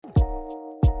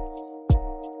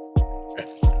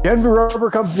Denver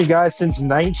Rubber Company, guys, since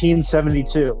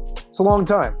 1972. It's a long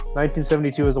time.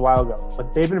 1972 is a while ago,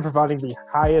 but they've been providing the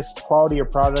highest quality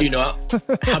of products. Do you know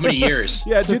how many years?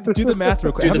 Yeah, do the math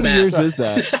real quick. How many years is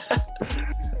that?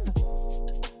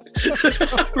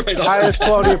 Right off highest the-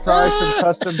 quality of products from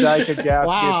custom die-cut gaskets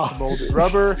Wow. to molded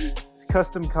rubber,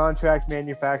 custom contract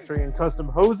manufacturing, and custom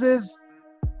hoses.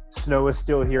 Snow is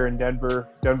still here in Denver.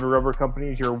 Denver Rubber Company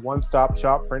is your one-stop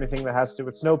shop for anything that has to do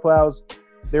with snowplows.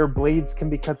 Their blades can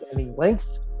be cut to any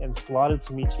length and slotted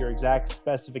to meet your exact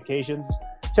specifications.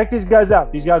 Check these guys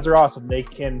out. These guys are awesome. They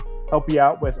can help you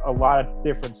out with a lot of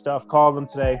different stuff. Call them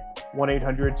today,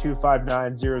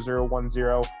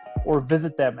 1-800-259-0010, or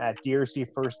visit them at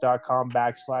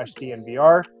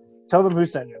drcfirst.com/DNVR. Tell them who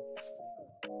sent you.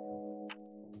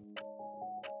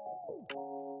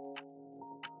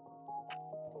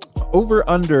 Over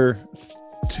under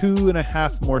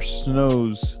 2.5 more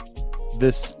snows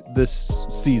this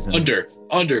season.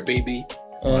 Under, baby.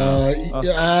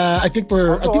 I think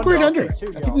we're I'll go at under under. also,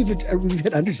 too, I think we've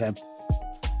hit under, Sam.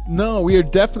 No, we are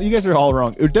definitely. You guys are all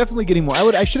wrong. We're definitely getting more.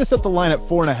 I should have set the line at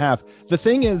 4.5. The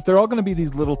thing is, they're all going to be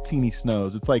these little teeny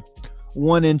snows. It's like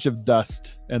 1 inch of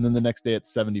dust, and then the next day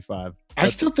it's 75. I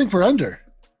still think we're under.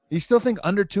 You still think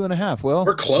under 2.5? Well,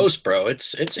 We're close, bro.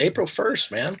 It's April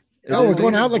 1st, man. No, we're is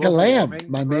going out like a global lamb,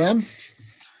 warming, my bro. man.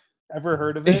 Ever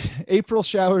heard of it? April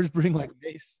showers bring like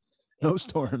May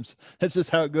snowstorms. That's just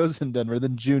how it goes in Denver.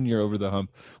 Then June, you're over the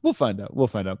hump. We'll find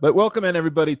out. But welcome in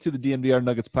everybody to the DNVR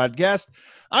Nuggets podcast.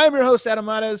 I am your host, Adam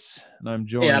Matas, and I'm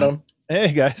joined. Hey, Adam.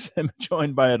 Hey guys, I'm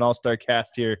joined by an all-star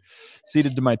cast here.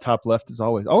 Seated to my top left as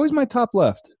always my top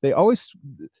left.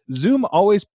 Zoom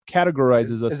always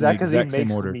categorizes us Is in that the 'cause he exact same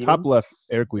makes the order. meeting? Top left,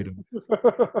 Eric Weedham.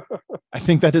 I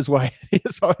think that is why he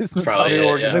is always the top. Probably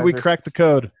it, I think we cracked the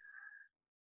code.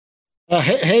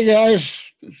 Hey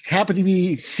guys, happy to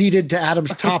be seated to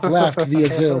Adam's top left via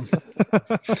Zoom.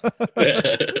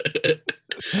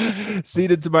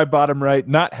 Seated to my bottom right,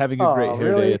 not having a great Oh, hair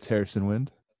really? day, it's Harrison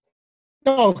Wind.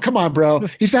 Oh, come on, bro.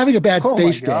 He's having a bad Oh my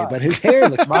face day, God. but his hair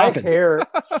looks My popping. hair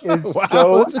is Wow,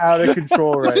 so this is- out of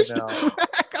control right now.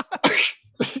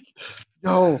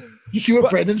 No, you see what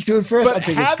But- Brendan's doing for us? But I'll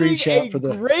take a having screenshot for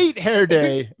the. great hair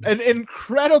day, an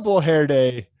incredible hair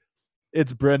day,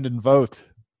 it's Brendan Vogt.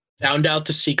 Found out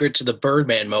the secret to the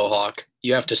Birdman mohawk.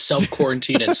 You have to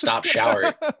self-quarantine and stop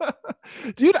showering.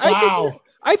 Dude, Wow.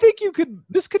 I think you could.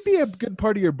 This could be a good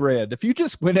part of your brand if you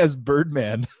just went as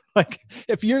Birdman. Like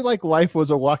if your life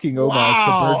was a walking homage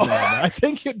Wow. to Birdman, I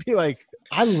think it'd be like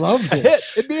I love a hit.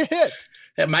 this. It'd be a hit.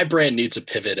 Yeah, my brand needs a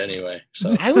pivot anyway.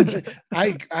 So I would say,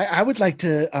 I would like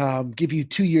to give you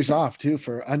 2 years off too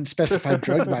for unspecified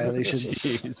drug violations.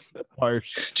 Jeez,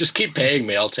 harsh. just keep paying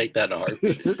me. I'll take that in a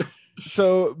heartbeat.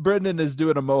 So Brendan is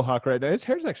doing a mohawk right now. His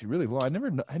hair's actually really long. Your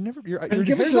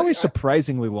give us hair's a- always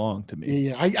surprisingly long to me.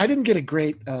 Yeah, I didn't get a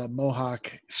great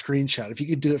mohawk screenshot. If you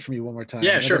could do it for me one more time.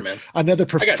 Yeah, Another- sure, man. Another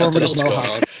I got nothing performative else going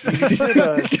mohawk. on. You should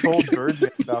have told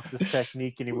Birdman about this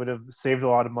technique, and he would have saved a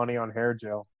lot of money on hair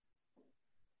gel.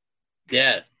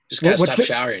 Yeah, just gotta What's stop the-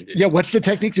 showering, dude. Yeah, what's the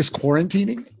technique? Just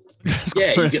quarantining?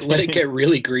 Yeah, let it get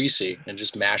really greasy and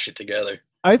just mash it together.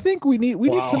 I think we need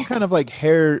Wow. some kind of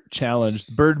hair challenge,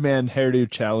 Birdman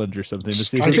hairdo challenge or something to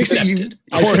see I if think that you. Accepted.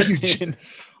 I think, quarantine.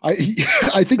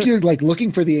 I think you're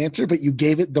looking for the answer, but you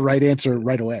gave it the right answer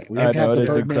right away. We I have to know, have it the is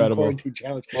Birdman incredible. quarantine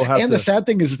challenge. We'll have And the to- sad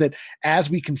thing is that as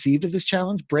we conceived of this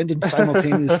challenge, Brendan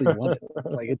simultaneously won it.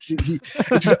 Like it's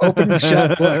an open and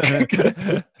shut book.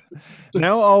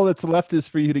 Now all that's left is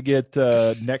for you to get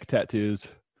neck tattoos.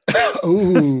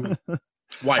 Ooh,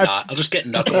 Why not? I'll just get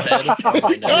knucklehead.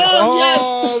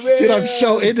 Oh, man. dude, I'm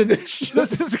so into this.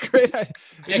 This is a great idea.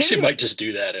 I actually might just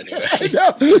do that I anyway.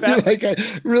 know.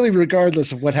 Really,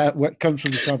 regardless of what comes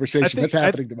from this conversation, that's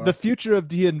happening tomorrow. The future of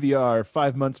DNVR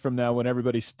 5 months from now, when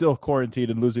everybody's still quarantined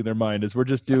and losing their mind, is we're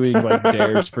just doing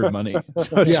dares for money.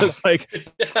 So it's Yeah. just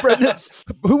Brendan,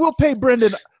 who will pay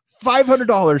Brendan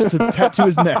 $500 to tattoo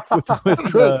his neck with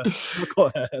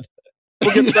knucklehead?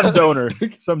 We'll get some donor.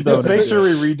 Some Let's donor. make sure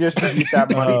we redistribute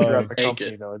that money Oh, throughout the take company,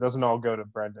 it. though. It doesn't all go to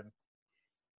Brendan.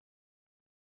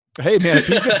 Hey man,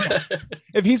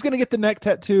 if he's gonna get the neck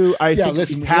tattoo, I think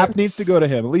listen, half needs to go to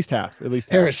him. At least half.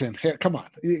 Harrison, come on.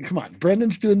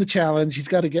 Brendan's doing the challenge. He's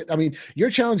got to get. I mean, your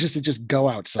challenge is to just go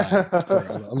outside for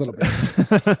a little bit.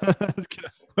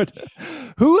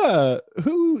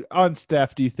 Who on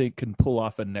staff do you think can pull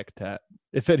off a neck tat,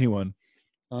 if anyone?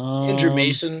 Andrew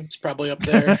Mason is probably up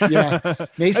there. Yeah.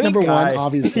 Mace I think number Guy. one,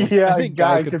 obviously. Yeah, I think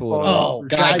Guy Guy could pull it it off. off. Oh,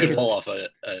 Guy guy could could- pull off a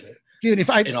Dude,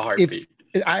 in a heartbeat.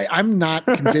 I'm not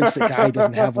convinced that Guy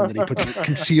doesn't have one that he puts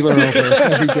concealer over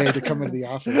every day to come into the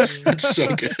office. It's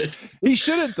so good. He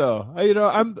shouldn't though. You know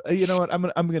what?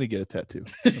 I'm gonna get a tattoo.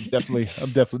 I'm definitely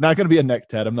not gonna be a neck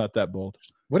tat. I'm not that bold.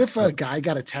 What if a guy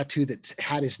got a tattoo that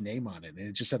had his name on it and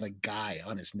it just said like Guy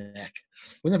on his neck?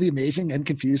 Wouldn't that be amazing and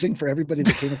confusing for everybody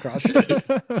that came across it?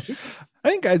 I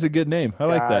think Guy's a good name. I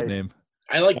like that Guy. name.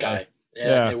 I like Guy. Yeah,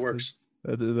 Yeah. it works.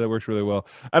 That works really well.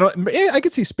 I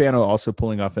could see Spano also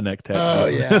pulling off a neck tattoo. Oh,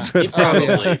 yeah. That's He what-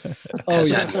 probably Oh,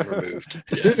 has yeah. had one removed.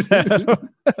 Yes.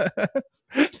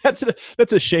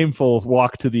 That's a shameful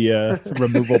walk to the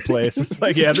removal place. It's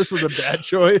like, yeah, this was a bad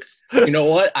choice. You know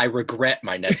what? I regret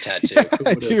my neck tattoo. Who I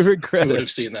would do have, regret who would it.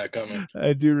 have seen that coming?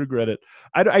 I do regret it.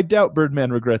 I doubt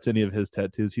Birdman regrets any of his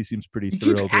tattoos. He seems pretty He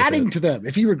thrilled keeps with adding it. to them.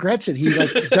 If he regrets it, he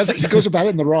goes about it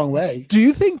in the wrong way. Do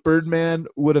you think Birdman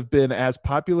would have been as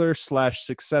popular /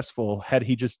 successful had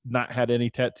he just not had any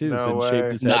tattoos No and way.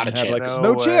 shaved his head? Not and a had, like, chance. no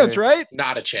No way. chance, right?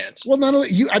 Not a chance. Well, not only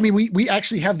you, I mean, we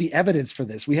actually have the evidence for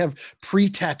this. We have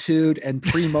pre-tattooed and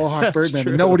pre-Mohawk That's Birdman,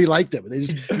 true. and nobody liked him. They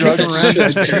just Drugs kicked him around.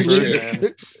 That's and very treated true.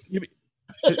 him.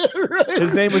 Right.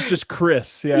 His name was just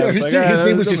Chris. Yeah, Yeah, it's his, like, name, his ah,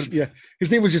 name was someone- just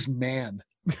his name was just Man.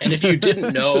 And if you didn't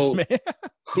It's know just man.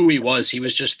 who he was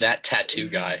just that tattoo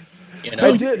guy. You I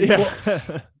know? did.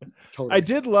 Yeah. Totally. I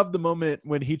did love the moment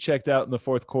when he checked out in the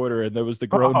fourth quarter and there was the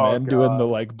grown Oh, men doing God. the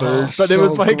like Oh, bird, but it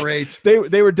was so like great.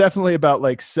 they were definitely about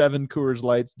like 7 Coors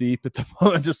Lights deep at the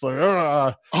moment, just like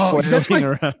Oh, that's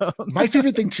flailing my around. my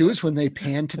favorite thing too is when they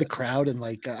pan to the crowd and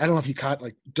like I don't know if you caught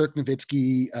like Dirk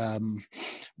Nowitzki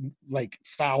like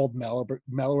fouled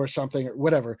Mello or something or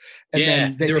whatever, and Yeah,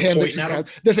 then they they were pan to the pointing at crowd.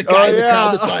 There's a guy in the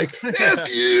crowd that's like yeah.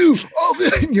 "F you,"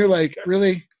 and you're like,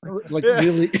 really, like Yeah.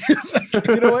 really.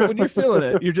 You know what? When you're feeling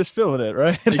it, you're just feeling it,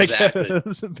 right? Like, Exactly.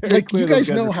 it's very Like clear you those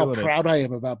guys know are how feeling it. proud I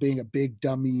am about being a big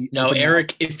dummy. No, open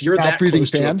Eric, if you're that mouth-breathing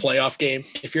close to a fan. playoff game,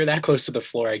 if you're that close to the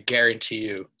floor, I guarantee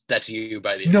you that's you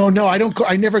by the end. No, I don't go.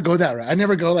 I never go that route. I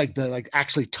never go like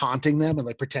actually taunting them and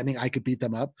like pretending I could beat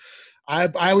them up. I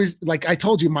always like I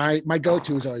told you my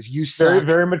go-to is always you suck. Very,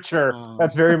 very mature.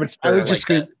 That's very mature. I would like just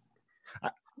scream,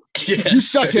 that. Yeah, "You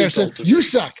suck, very Harrison. bold of You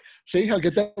suck." See how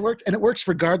good that works, and it works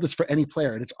regardless for any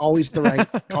player, and it's always the right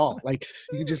call. Like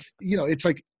you can just it's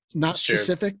like not It's true.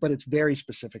 specific, but it's very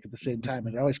specific at the same time,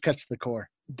 and it always cuts to the core.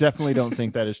 Definitely don't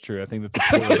think that is true. I think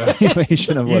that's a poor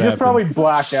evaluation of You what just happened. probably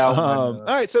black out all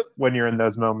right, so when you're in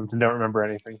those moments and don't remember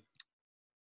anything.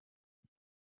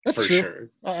 That's For true. sure.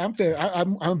 I'm fair.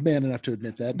 I'm man enough to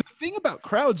admit that. the thing about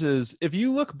crowds is if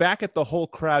you look back at the whole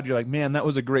crowd, you're like, man, that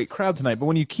was a great crowd tonight. But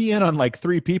when you key in on like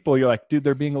 3 people, you're like, dude,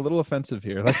 they're being a little offensive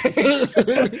here. Like,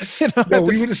 you know, No,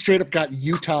 we would have straight up got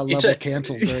Utah It's level a-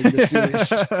 canceled during the series.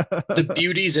 The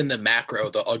beauty's in the macro,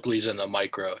 the uglies in the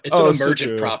micro. It's Oh, an so emergent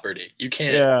true. property. You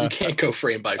can't Yeah. you can't go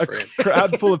frame by a frame.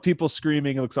 crowd full of people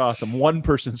screaming. It looks awesome. One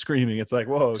person screaming. It's like,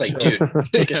 whoa, It's like, chill. dude,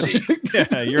 take a seat.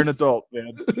 Yeah, you're an adult,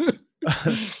 man.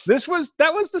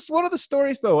 That was one of the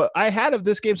stories though I had of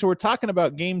this game. So we're talking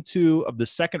about game 2 of the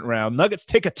second round. Nuggets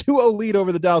take a 2-0 lead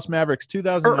over the Dallas Mavericks.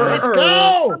 2009. Let's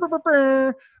go.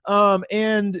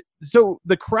 And so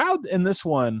the crowd in this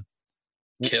one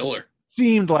Killer.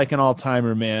 seemed like an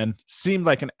all-timer, man. Seemed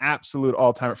like an absolute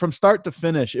all-timer from start to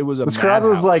finish. It was a This crowd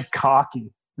was madhouse. like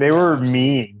cocky. They were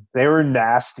mean. They were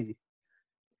nasty.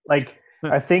 Like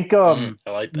I think I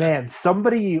like that. man,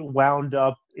 somebody wound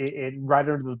up in right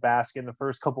under the basket in the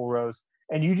first couple rows,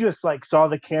 and you just like saw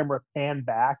the camera pan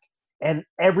back, and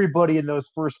everybody in those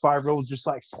first 5 rows just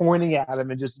like pointing at him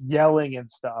and just yelling and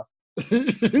stuff.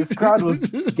 This crowd was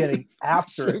getting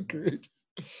after So it. great.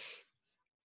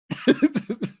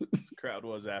 Crowd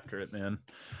was after it, man.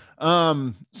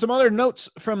 Some other notes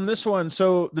from this one.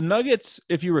 So the Nuggets,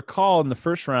 if you recall, in the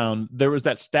first round, there was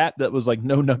that stat that was like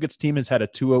no Nuggets team has had a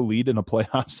 2-0 lead in a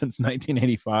playoff since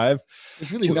 1985.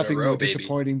 There's really 2 in a nothing row, more baby.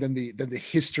 disappointing than the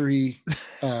history,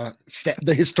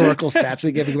 the historical stats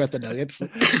they give you about the Nuggets.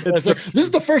 It's like, this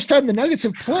is the first time the Nuggets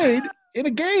have played in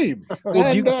a game.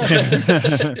 Well, do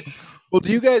And, you, well,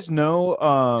 do you guys know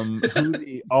who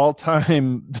the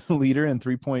all-time leader in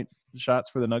 3-point shots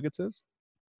for the Nuggets is?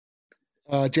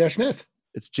 J.R. Smith.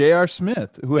 It's J.R.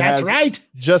 Smith, who That's has right.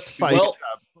 just fight. Well,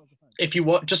 if you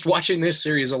want just watching this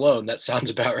series alone, that sounds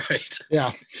about right.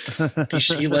 Yeah.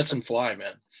 He lets him fly,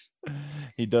 man.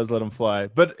 He does let him fly.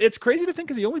 But it's crazy to think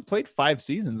because he only played 5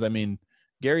 seasons. I mean,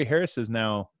 Gary Harris is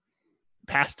now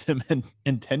past him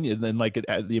in 10 years and like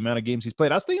the amount of games he's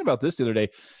played. I was thinking about this the other day.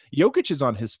 Jokic is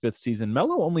on his 5th season.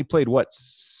 Melo only played, what,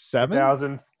 7?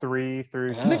 2003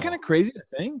 through Isn't that kind of crazy to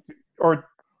think? or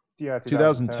yeah,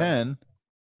 2010.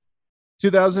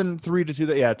 2003 to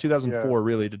 2004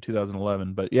 really to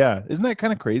 2011. But yeah, isn't that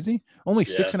kind of crazy? Only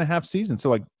 6.5 seasons. So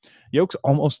like Yoke's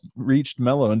almost reached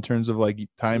Melo in terms of like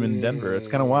time in Denver. It's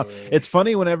kind of wild. It's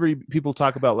funny whenever people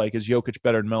talk about like, is Jokic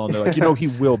better than Melo? And they're like, he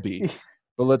will be.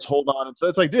 But let's hold on. And so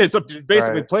it's like, dude, it's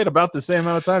basically played about the same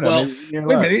amount of time. Well, wait a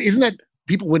minute, isn't that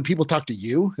when people talk to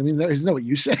you? I mean, isn't that what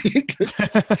you say?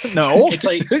 No, it's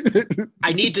like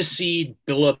I need to see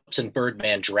Billups and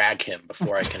Birdman drag him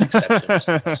before I can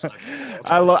accept him.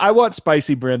 I want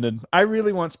Spicy Brendan. I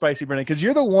really want Spicy Brendan because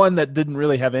you're the one that didn't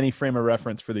really have any frame of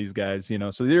reference for these guys.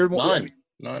 So they're none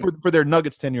for their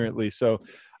Nuggets tenure at least. So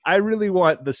I really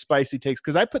want the spicy takes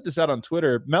because I put this out on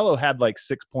Twitter. Melo had like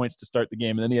 6 points to start the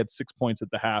game, and then he had 6 points at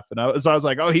the half. And I was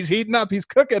like, oh, he's heating up, he's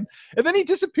cooking, and then he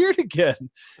disappeared again.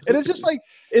 And it's just like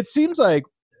it seems like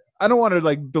I don't want to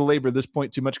like belabor this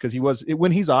point too much because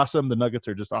when he's awesome, the Nuggets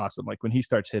are just awesome. Like when he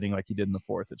starts hitting like he did in the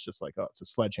fourth, it's just like it's a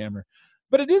sledgehammer.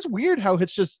 But it is weird how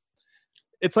it's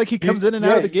like he comes in and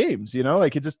out of the games,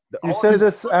 like it just. You said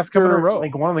this after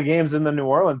like one of the games in the New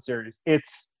Orleans series.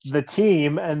 It's the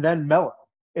team and then Melo.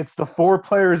 It's the 4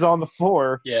 players on the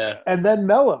floor, and then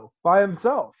Melo by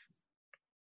himself.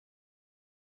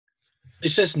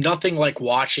 It's just nothing like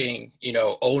watching,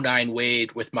 09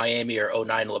 Wade with Miami or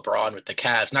 09 LeBron with the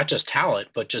Cavs. Not just talent,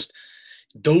 but just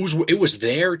it was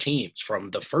their teams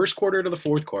from the first quarter to the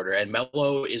fourth quarter, and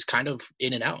Melo is kind of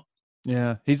in and out.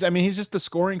 Yeah, he's just the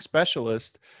scoring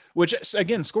specialist, which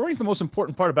again, scoring is the most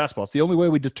important part of basketball. It's the only way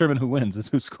we determine who wins is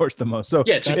who scores the most. So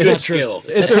yeah, it's a good skill.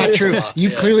 That's not true.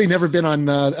 You've clearly never been on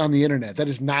the internet. That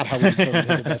is not how we determine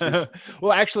who the best is.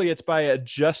 Well, actually, it's by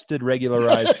adjusted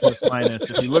regularized plus minus.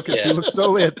 If you look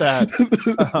solely at that,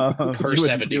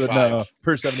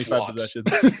 per 75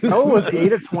 possessions. Oh, it was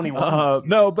 8 of 21.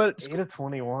 No, but 8 of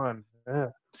 21. Yeah.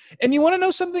 And you want to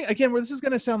know something again? Where this is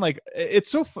going to sound like it's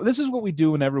so. This is what we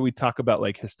do whenever we talk about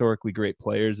like historically great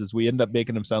players. Is we end up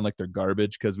making them sound like they're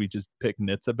garbage because we just pick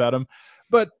nits about them.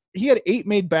 But he had 8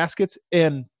 made baskets,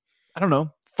 and I don't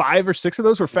know, 5 or 6 of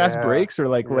those were fast breaks or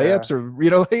like layups or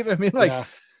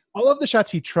all of the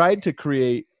shots he tried to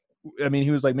create. I mean,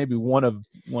 he was like maybe one of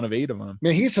 8 of them.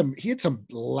 Man, he had some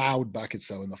loud buckets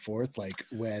though in the fourth, like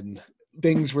when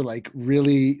things were like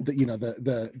really,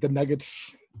 the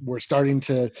Nuggets were starting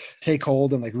to take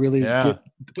hold and like really get.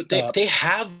 But they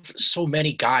have so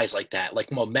many guys like that, like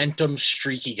momentum,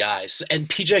 streaky guys. And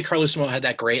PJ Carlesimo had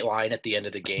that great line at the end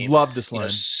of the game. Love this line.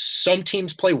 Some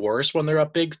teams play worse when they're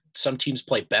up big. Some teams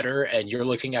play better, and you're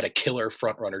looking at a killer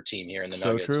front runner team here in the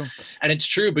Nuggets. True. And it's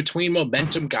true between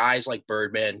momentum guys like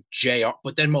Birdman, JR,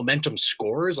 but then momentum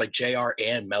scorers like JR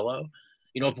and Melo.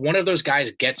 If one of those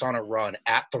guys gets on a run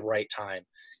at the right time,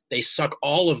 they suck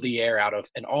all of the air out of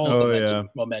and all of the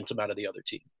momentum out of the other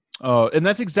team. Oh, and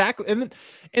that's exactly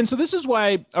and so this is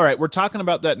why. All right, we're talking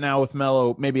about that now with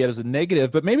Melo, maybe as a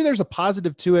negative, but maybe there's a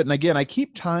positive to it. And again, I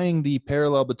keep tying the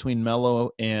parallel between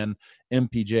Melo and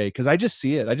MPJ because I just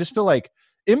see it. I just feel like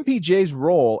MPJ's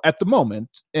role at the moment,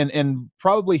 and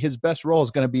probably his best role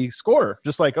is going to be scorer.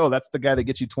 Just like, that's the guy that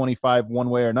gets you 25 one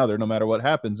way or another, no matter what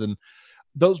happens. And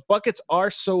those buckets are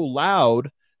so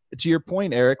loud. To your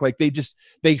point, Eric, like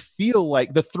they feel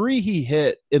like the 3 he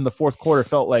hit in the fourth quarter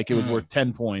felt like it was worth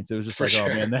 10 points. It was just oh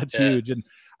man, that's huge. And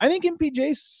I think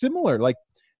MPJ's similar. Like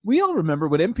we all remember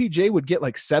when MPJ would get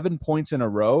like 7 points in a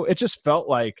row, it just felt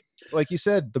like you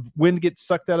said, the wind gets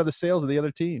sucked out of the sails of the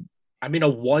other team. I mean, a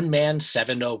one-man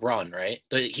 7-0 run, right?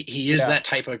 He is that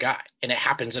type of guy, and it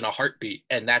happens in a heartbeat.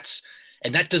 And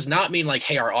that does not mean like,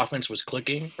 hey, our offense was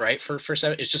clicking, right? For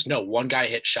 7, it's just one guy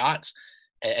hit shots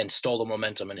and stole the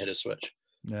momentum and hit a switch.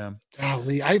 Yeah.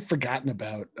 Golly, I've forgotten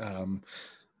about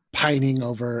pining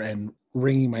over and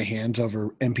wringing my hands over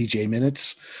MPJ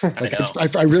minutes.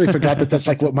 Like I really forgot that that's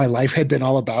like what my life had been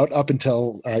all about up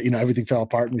until everything fell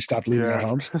apart and we stopped leaving our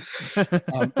homes.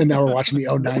 And now we're watching the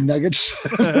 09 Nuggets.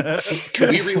 Can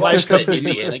we rewatch the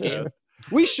Indiana game?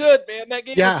 We should, man. That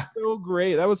game was so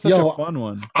great. That was such a fun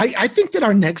one. I think that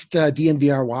our next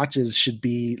DNVR watches should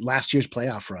be last year's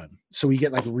playoff run. So we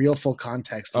get like real full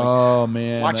context. Like, oh,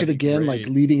 man. Watch it again, like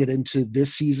leading it into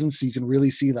this season. So you can really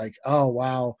see like, oh,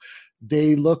 wow,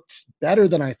 they looked better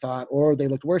than I thought, or they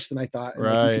looked worse than I thought. And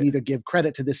like, you can either give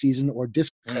credit to this season or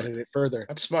discredit it further.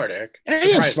 That's smart, Eric.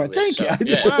 Hey, I'm smart. Thank you.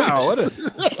 Yeah. Wow. What a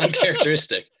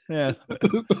uncharacteristic. Yeah.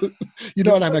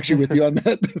 And I'm actually with you on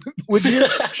that.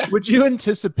 Would you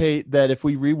anticipate that if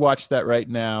we rewatch that right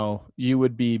now, you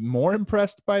would be more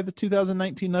impressed by the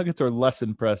 2019 Nuggets or less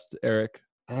impressed, Eric?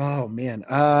 Oh man.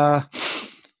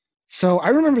 So I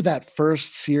remember that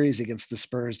first series against the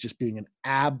Spurs just being an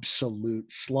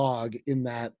absolute slog in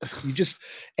that you just,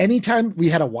 anytime we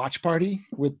had a watch party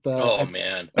with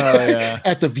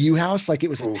at the View House, like it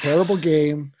was a terrible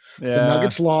game. Yeah. The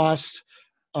Nuggets lost.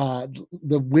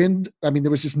 The wind, I mean,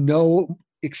 there was just no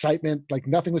excitement, like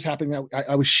nothing was happening.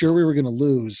 I was sure we were going to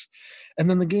lose. And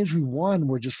then the games we won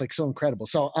were just like so incredible.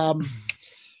 So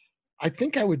I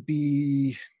think I would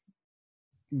be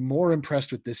more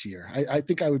impressed with this year. I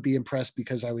think I would be impressed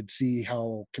because I would see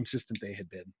how consistent they had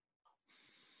been.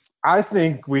 I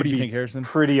think we'd be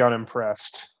pretty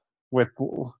unimpressed with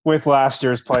last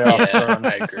year's playoff run.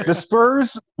 I agree. The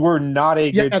Spurs were not a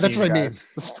good team. That's what I mean.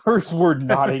 The Spurs were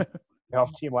not a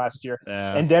playoff team last year.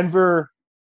 Yeah. And Denver.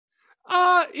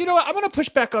 You know, I'm going to push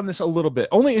back on this a little bit.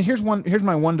 Here's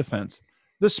my one defense.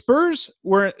 The Spurs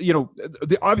were, you know,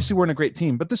 they obviously weren't a great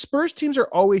team, but the Spurs teams are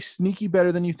always sneaky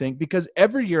better than you think because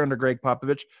every year under Greg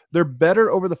Popovich, they're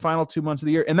better over the final 2 months of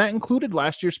the year. And that included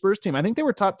last year's Spurs team. I think they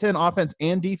were top 10 offense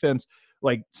and defense,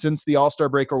 like since the All-Star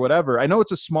break or whatever. I know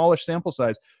it's a smallish sample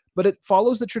size, but it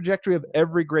follows the trajectory of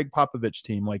every Greg Popovich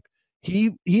team. Like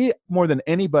he more than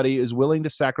anybody is willing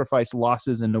to sacrifice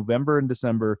losses in November and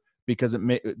December because it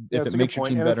makes your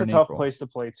team better. It's a tough place to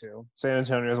play too. San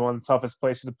Antonio is one of the toughest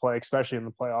places to play, especially in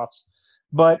the playoffs.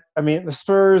 But I mean, the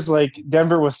Spurs, like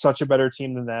Denver, was such a better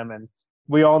team than them, and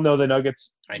we all know the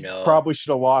Nuggets. Probably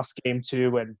should have lost Game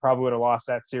 2 and probably would have lost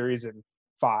that series in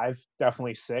 5,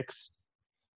 definitely 6.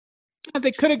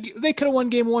 They could have won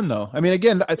Game 1 though. I mean,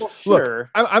 again,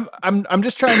 sure. Look, I'm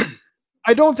just trying.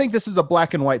 I don't think this is a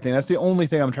black and white thing. That's the only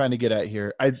thing I'm trying to get at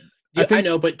here. I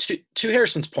know, but to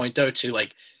Harrison's point though, too,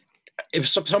 like. It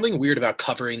was something weird about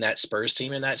covering that Spurs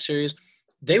team in that series.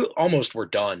 They almost were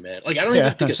done, man. Like, I don't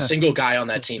even think a single guy on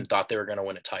that team thought they were going to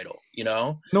win a title, you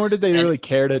know? Nor did they really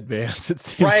care to advance. It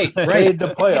seems right.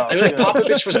 The playoffs. Like,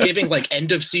 Popovich was giving, like,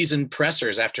 end-of-season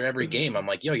pressers after every game. I'm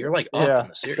like, yo, you're, like, up in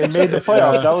the series. They made the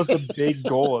playoffs. That was the big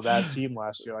goal of that team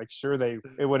last year. Like, sure,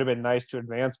 it would have been nice to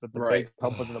advance, but the big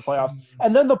help was in the playoffs.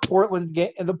 And then the Portland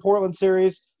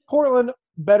series. Portland,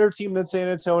 better team than San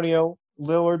Antonio.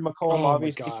 Lillard, McCollum,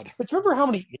 obviously. God. But remember how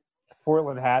many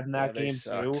Portland had in that game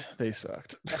too? They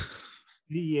sucked.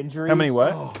 The injuries. How many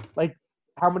what? Like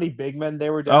how many big men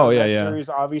they were down in that series?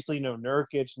 Obviously, no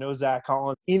Nurkic, no Zach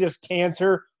Collins. Enes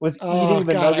Kanter was eating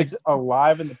the Nuggets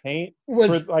alive in the paint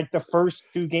for like the first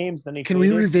 2 games. Then Can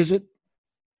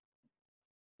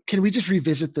we just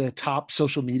revisit the top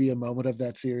social media moment of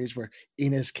that series where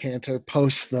Enes Kanter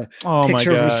posts the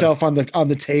picture of himself on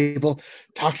the table,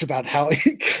 talks about how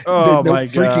God.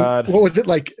 What was it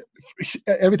like?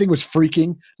 Everything was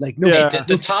freaking. Like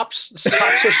the top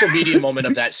social media moment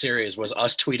of that series was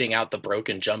us tweeting out the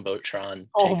broken jumbotron.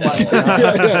 That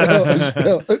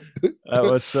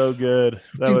was so good.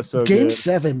 Game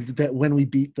 7 that when we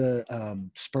beat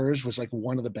the Spurs was like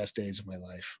one of the best days of my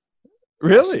life.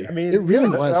 Really? I mean, it really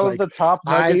was. That was the top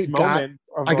Nuggets moment.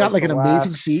 I got like an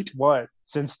amazing seat. What?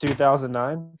 Since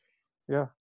 2009? Yeah.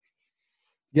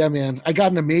 Yeah, man. I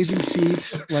got an amazing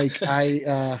seat. Like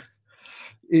the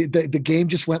game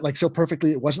just went like so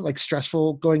perfectly. It wasn't like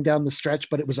stressful going down the stretch,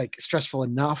 but it was like stressful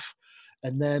enough.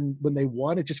 And then when they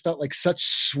won, it just felt like such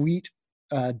sweet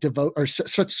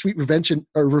such sweet revenge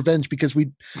because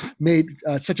we made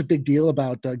such a big deal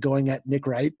about going at Nick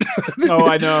Wright. Oh,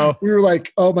 I know. We were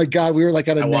like, oh my God, we were like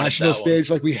on a national stage.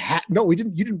 Like we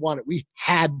didn't. You didn't want it. We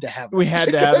had to have it. We had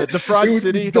to have it.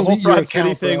 The whole Fraud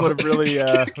City thing would have really.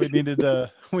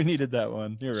 We needed that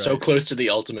one. You're right. So close to the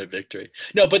ultimate victory.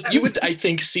 No, but you would, I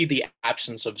think, see the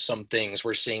absence of some things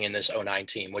we're seeing in this 09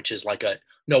 team, which is like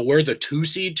we're the 2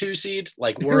 seed.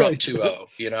 Like we're up 2-0.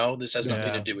 You know, this has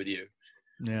nothing to do with you.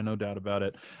 Yeah, no doubt about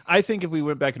it. I think if we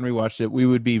went back and rewatched it, we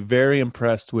would be very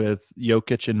impressed with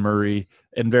Jokic and Murray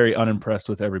and very unimpressed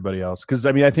with everybody else. Because,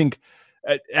 I mean, I think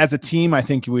as a team, I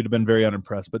think we'd have been very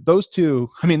unimpressed. But those two,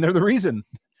 I mean, they're the reason.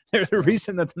 They're the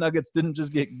reason that the Nuggets didn't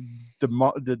just get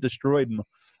destroyed in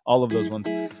all of those ones.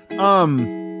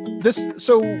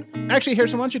 So actually,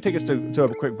 Harrison, why don't you take us to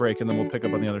a quick break and then we'll pick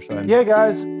up on the other side. Yeah,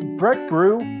 guys. Breck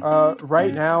Brew,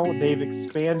 right now they've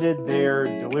expanded their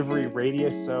delivery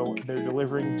radius, so they're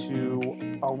delivering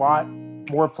to a lot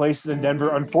more places in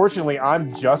Denver. Unfortunately,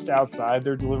 I'm just outside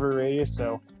their delivery radius,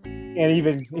 so I'm Are you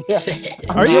just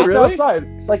really?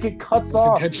 outside. Like it cuts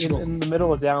off in the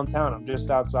middle of downtown. I'm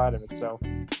just outside of it, so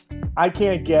I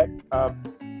can't get.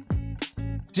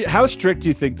 How strict do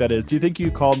you think that is? Do you think you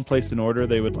called and placed an order?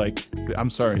 They would like, I'm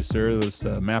sorry, sir, this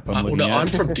map I'm looking at. I'm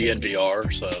from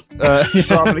DNVR, so.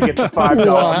 I'm going to get the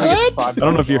 $5. I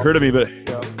don't know if you heard of me, but.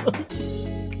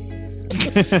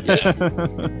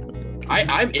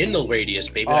 I'm in the Radius,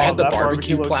 baby. Oh, I had the that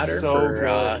barbecue looks platter so for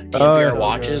good. DNVR yeah.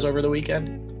 watches Good. over the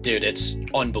weekend. Dude, it's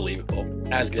unbelievable.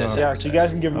 As good as Yeah, so you guys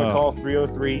advertised. can give them a Oh. call,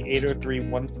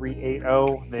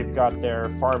 303-803-1380. They've got their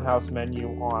farmhouse menu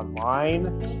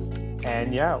online.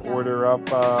 And yeah, order up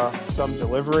some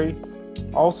delivery.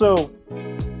 Also,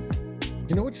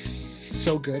 You know what's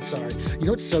so good? Sorry. You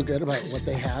know what's so good about what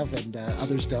they have and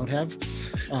others don't have?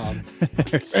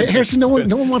 Harrison, no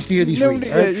one wants to hear these reads.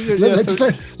 All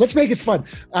right? Let's make it fun.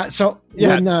 So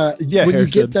Yeah. when Harrison.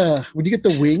 you get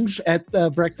the wings at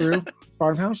the Breck Brew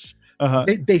Farmhouse, Uh-huh.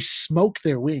 they smoke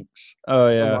their wings Oh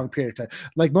for a yeah. long period of time.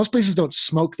 Like most places don't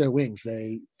smoke their wings.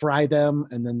 They fry them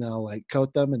and then they'll like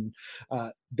coat them, and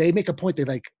they make a point they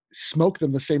like smoke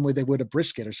them the same way they would a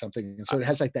brisket or something. And so it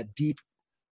has like that deep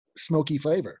smoky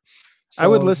flavor. I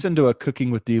would So- listen to a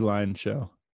Cooking with D-Line show.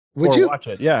 Would or you? watch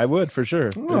it? Yeah, I would for sure.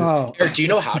 Oh, Eric, do you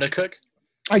know how to cook?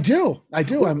 I do. I'm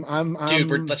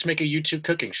Dude, let's make a YouTube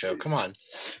cooking show. Come on.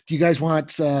 do you guys want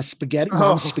spaghetti? Oh,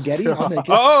 Mom's spaghetti? I'll make it.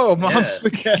 Oh, Mom's Yeah.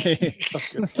 spaghetti.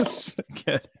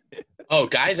 Spaghetti. Oh,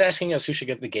 guys asking us who should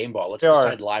get the game ball. Let's JR,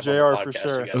 decide live on JR the for podcast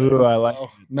sure. together. Ooh, I like.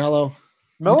 Oh, Mello.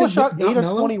 Melo think shot not 8 of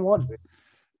Melo? 21.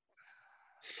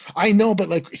 I know, but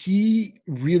like he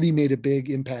really made a big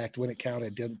impact when it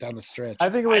counted down the stretch. I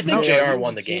think it was I think JR. JR He was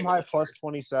won a the team game high in the plus third.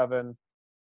 27,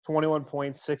 21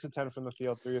 points, 6 of 10 from the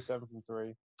field, 3 of 7 from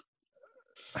 3.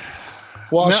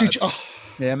 well, I'll Mel- shoot you. Oh,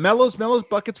 Yeah, Melo's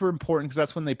buckets were important because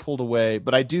that's when they pulled away.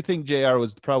 But I do think JR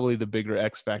was probably the bigger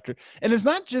X factor. And it's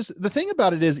not just the thing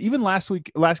about it is even last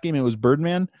game it was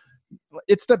Birdman.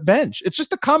 It's the bench. It's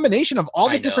just a combination of all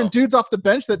the I different know. dudes off the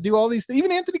bench that do all these things.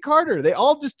 Even Anthony Carter, they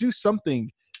all just do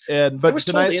something. And I but was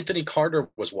told tonight, Anthony Carter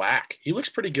was whack. He looks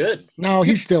pretty good. no,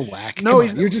 he's still whack. No, Come on,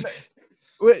 he's- you're just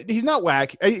he's not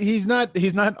whack. He's not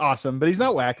awesome, but he's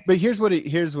not whack. But here's what he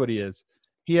is.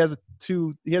 He has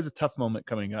a tough moment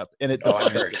coming up, and it Oh, I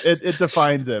defines, heard. it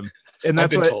defines him. And I've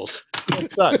that's been what told.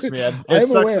 it sucks, man. It I'm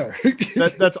sucks. aware.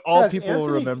 That's all Yes, people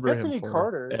remember Anthony him for.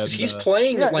 Carter. And, He's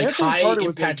playing Yeah, like Anthony high Carter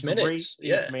was a impact great minutes.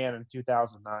 Yeah. man in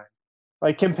 2009.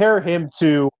 Like compare him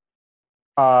to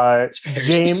very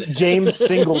specific. James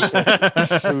Singleton,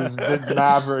 who's the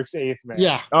Mavericks' 8th man.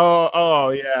 yeah. Oh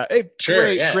yeah. Hey,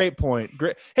 Sure, yeah. great point.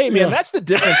 Great. Hey man, Yeah. that's the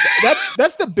difference.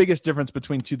 that's the biggest difference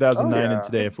between 2009 Oh, yeah. and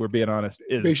today, if we're being honest.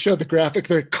 They Is showed the graphic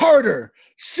there. Carter,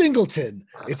 Singleton.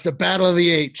 It's the battle of the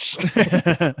eights.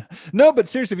 no, but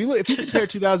seriously, if you compare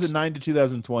 2009 to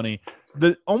 2020,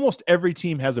 almost every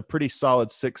team has a pretty solid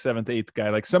 6th, 7th, 8th guy,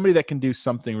 like somebody that can do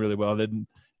something really well. In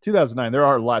 2009, there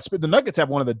are lots, but the Nuggets have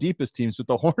one of the deepest teams. But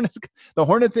the Hornets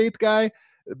 8th guy,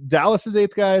 Dallas's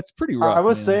 8th guy, it's pretty rough. I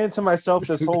was man. saying to myself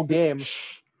this whole game,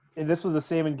 and this was the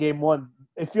same in game 1.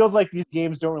 It feels like these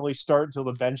games don't really start until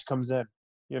the bench comes in.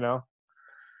 You know.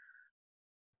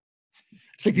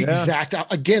 It's like the Yeah. exact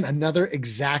again, another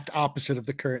exact opposite of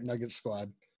the current Nuggets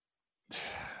squad.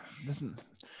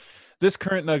 This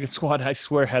current Nugget squad, I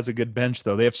swear, has a good bench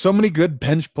though. They have so many good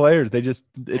bench players. I know. just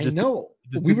We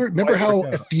didn't remember quite how work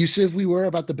out. effusive we were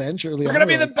about the bench early They're on. gonna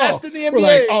be We're the like, best oh, in the NBA. We're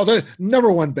like, oh, the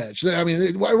number one bench. I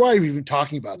mean, why are we even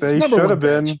talking about this? They Number should one have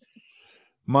been. bench.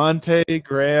 Monte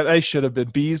Grant. I should have been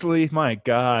Beasley. My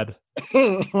God,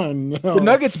 Oh, no. the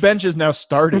Nuggets bench is now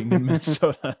starting in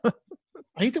Minnesota.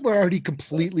 I think that we're already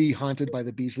completely haunted by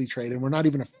the Beasley trade, and we're not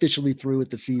even officially through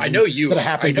with the season. I know you. That are. I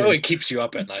happened know in. it keeps you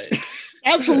up at night.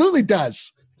 Absolutely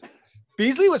does.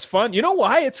 Beasley was fun. You know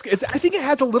why? It's. I think it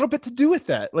has a little bit to do with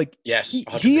that. Like Yes,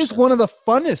 he is 100%. one of the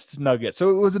funnest Nuggets. So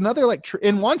it was another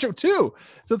in Wancho too.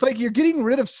 So it's like you're getting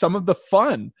rid of some of the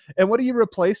fun, and what do you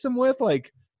replace them with?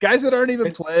 Like guys that aren't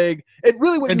even playing. It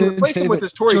really what And you then replace them say with that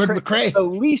is Torrey Jordan Craig, McRae. the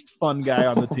least fun guy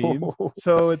on the team.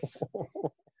 So it's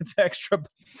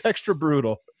extra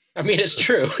brutal. I mean, it's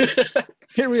true.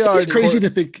 Here we are. It's crazy to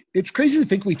think. It's crazy to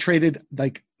think we traded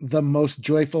like the most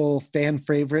joyful fan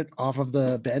favorite off of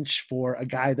the bench for a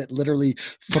guy that literally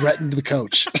threatened the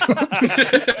coach.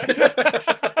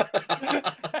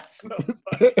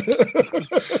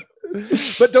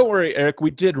 But don't worry, Eric.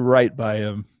 We did right by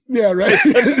him. Yeah, right.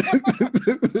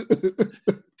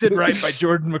 Did right by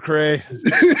Jordan McRae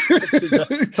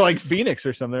to like Phoenix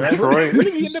or something. Right? Detroit. Where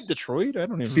did he end up? Detroit? I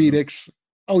don't even. Phoenix.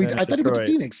 Oh, Yeah, I thought he went to Detroit.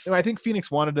 Phoenix. No, I think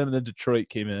Phoenix wanted him, and then Detroit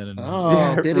came in. And Oh,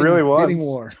 Yeah, it bidding, really was. bidding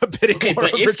war. a bidding Okay, war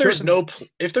but over if there's Jordan.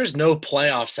 if there's no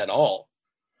playoffs at all,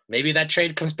 maybe that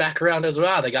trade comes back around as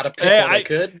well. They got to pick Hey, what they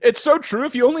could. It's so true.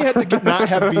 If you only had to not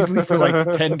have Beasley for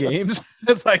like 10 games,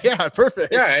 it's like, yeah,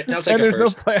 perfect. Yeah, all right. I'll take And it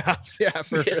there's first. no playoffs. Yeah,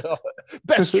 for Yeah. real.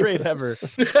 Best trade ever.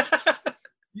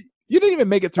 You didn't even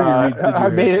make it through your reads, did you? I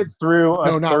made it through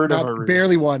a No, third of our not reads.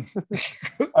 barely one.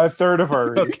 A third of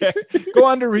our reads. Okay. Go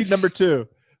on to read number 2.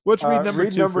 What's read number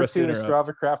read 2 number for us to 2 is interrupt?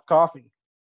 Strava Craft Coffee.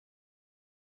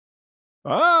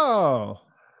 Oh,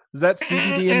 is that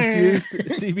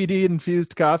CBD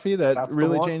infused coffee that That's the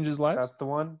really one. changes lives? That's the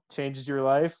one. Changes your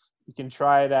life. You can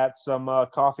try it at some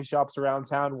coffee shops around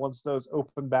town once those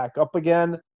open back up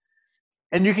again.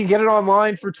 And you can get it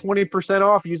online for 20%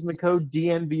 off using the code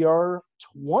DNVR20.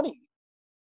 20%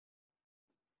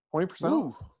 off.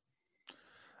 Ooh.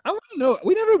 I want to know.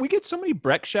 We get so many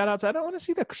Breck shout outs. I don't want to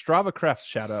see the Strava Craft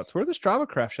shout outs. Where are the Strava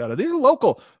Craft shout outs? These are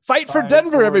local. Fight for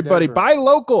Denver, everybody. Denver. Buy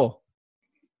local.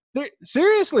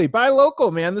 Seriously, buy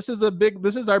local, man. This is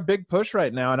our big push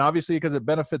right now. And obviously because it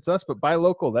benefits us, but buy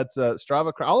local. That's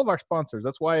Strava Craft. All of our sponsors.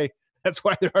 That's why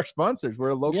they're our sponsors. We're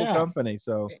a local company.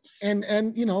 So and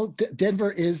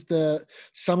Denver is the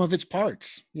sum of its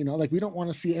parts. Like we don't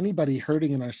want to see anybody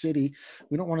hurting in our city.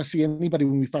 We don't want to see anybody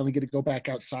when we finally get to go back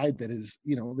outside that is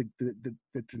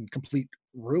that's in complete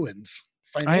ruins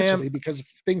financially because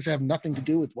things have nothing to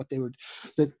do with what they were.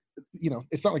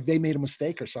 It's not like they made a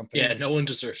mistake or something. Yeah, no one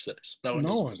deserves this. No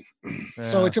one. Yeah.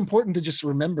 So it's important to just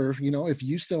remember, if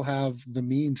you still have the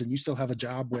means and you still have a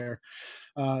job where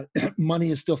money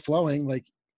is still flowing, like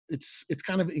it's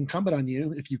kind of incumbent on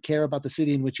you, if you care about the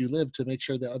city in which you live, to make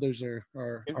sure that others are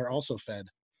also fed.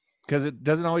 Because it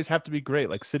doesn't always have to be great.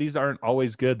 Like cities aren't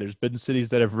always good. There's been cities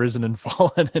that have risen and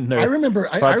fallen in their I remember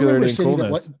a city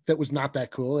coolness. that was not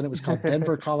that cool, and it was called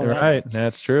Denver, Colorado. Right,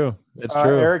 that's true. It's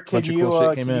true. Eric, can you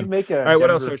make a All right,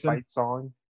 Denver fight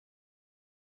song?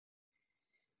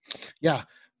 Yeah,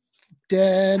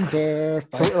 Denver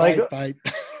fight.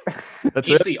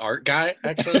 He's the art guy,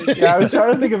 actually. Yeah, I was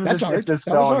trying to think of this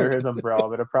fell under art. his umbrella,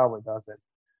 but it probably doesn't.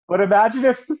 But imagine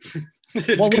if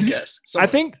It's a good guess. I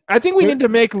think we need to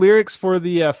make lyrics for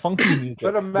the funky music.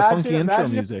 But the funky intro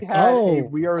imagine music. if we had a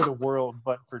We Are the World,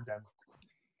 but for Denver.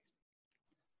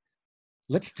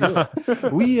 Let's do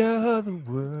it. We are the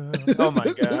world. Oh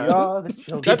my god!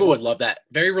 People would love that.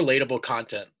 Very relatable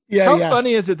content. Yeah. How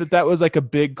funny is it that was like a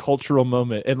big cultural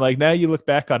moment, and like now you look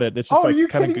back on it, it's just like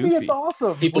kind of goofy. It's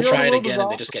awesome. People try it again, and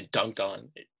they just get dunked on.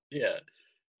 Yeah.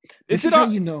 This is how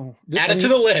you know. Add it to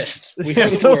the list. We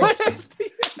have the world.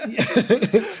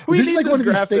 This is like one of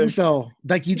these things, though.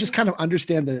 Like you just kind of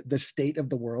understand the state of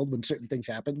the world when certain things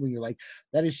happen. When you're like,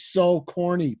 that is so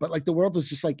corny, but like the world was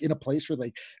just like in a place where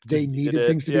like they needed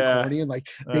things to be corny, and like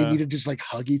they needed to just like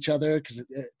hug each other because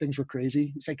things were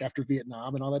crazy. It's like after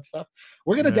Vietnam and all that stuff.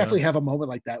 We're gonna definitely have a moment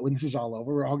like that when this is all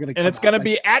over. We're all gonna and it's gonna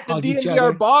be at the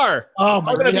DNVR bar. Oh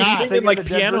my god! We're gonna be singing like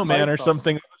Piano Man or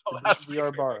something. That's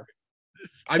DNVR bar.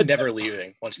 I'm never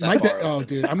leaving once that bar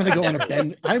dude, I'm gonna go on a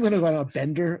bend. I'm gonna go on a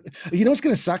bender. You know what's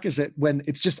gonna suck is that when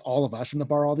it's just all of us in the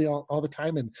bar all the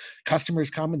time, and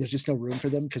customers come and there's just no room for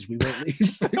them because we won't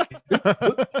leave.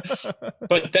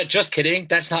 But just kidding.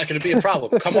 That's not gonna be a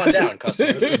problem. Come on down,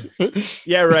 customers.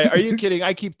 Yeah, right. Are you kidding?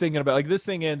 I keep thinking about like this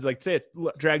thing ends like say it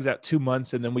drags out 2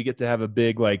 months and then we get to have a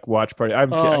big like watch party. Are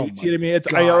you kidding me?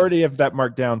 I already have that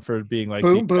marked down for being like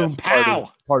boom boom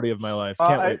pow party of my life.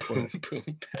 Can't wait for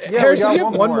it. Yeah, we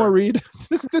have one more read.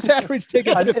 This ad read's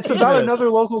taking 15 It's about minutes. another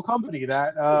local company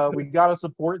that we got to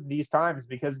support these times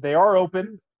because they are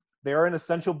open. They are an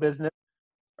essential business.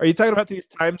 Are you talking about these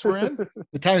times we're in?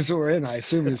 The times that we're in, I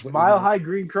assume is what Mile High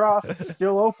Green Cross is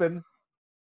still open.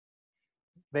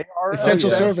 They are essential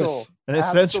service. An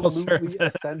essential Absolutely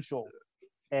service. essential.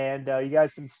 And you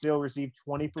guys can still receive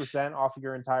 20% off of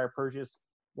your entire purchase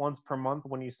once per month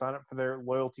when you sign up for their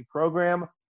loyalty program.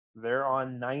 They're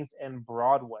on 9th and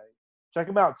Broadway. Check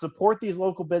them out. Support these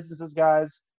local businesses,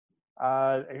 guys.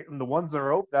 And the ones that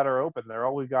are open, they're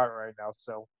all we've got right now.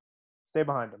 So stay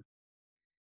behind them.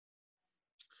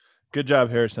 Good job,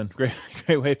 Harrison. Great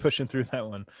way pushing through that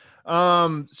one.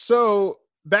 So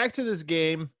back to this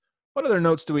game. What other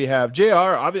notes do we have? JR,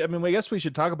 I guess we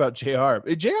should talk about JR.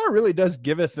 JR really does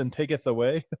giveth and taketh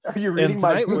away. Are you reading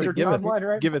my Twitter timeline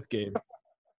right? Giveth game.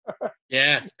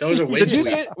 Yeah, that was a win. Did you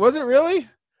say? Was it really?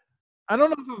 I don't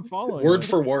know if I'm following. Word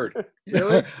for word.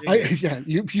 Really?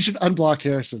 You should unblock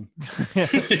Harrison.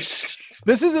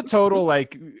 This is a total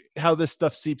like how this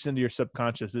stuff seeps into your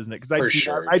subconscious, isn't it? Because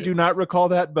I do not recall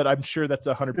that, but I'm sure that's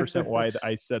 100% why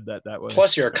I said that way.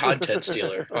 Plus, you're a content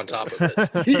stealer on top of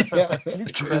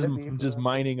it. Just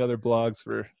mining other blogs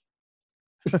for.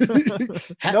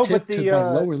 No, but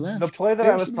the play that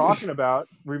I was talking about,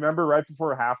 remember right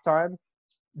before halftime,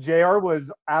 JR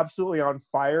was absolutely on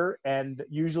fire, and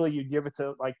usually you give it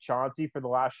to like Chauncey for the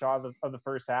last shot of the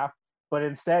first half, but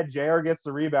instead JR gets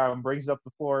the rebound and brings it up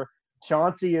the floor.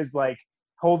 Chauncey is like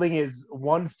holding his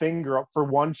one finger up for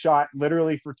one shot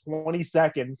literally for 20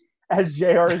 seconds as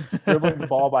JR is dribbling the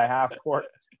ball by half court.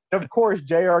 And of course,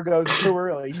 JR goes too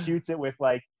early, shoots it with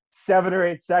like 7 or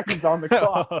 8 seconds on the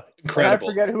clock. Incredible.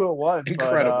 I forget who it was,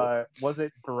 Incredible. but was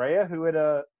it Correa who had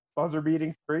buzzer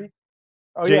beating three.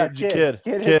 Oh J- yeah, Kid.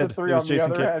 Kid hits a Kid. three It on was the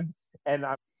Jason other Kidd. end, and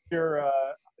I'm sure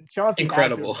Chauncey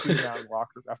Incredible. had to have been out in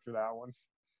locker after that one.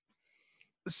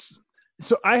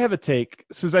 So I have a take.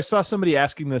 Since I saw somebody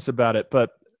asking this about it,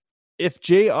 but if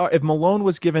Malone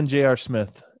was given J.R.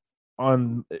 Smith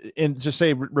and just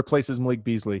say replaces Malik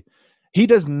Beasley, he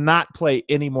does not play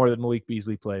any more than Malik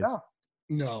Beasley plays.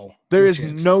 No, There no is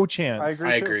chance. no chance. I agree.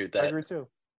 I too. agree with that. I agree too.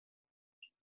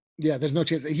 Yeah, there's no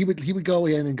chance. He would go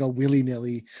in and go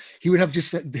willy-nilly. He would have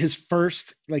just his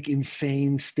first like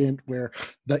insane stint where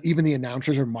even the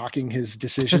announcers are mocking his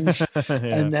decisions. Yeah.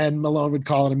 And then Malone would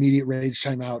call an immediate rage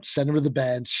timeout, send him to the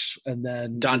bench, and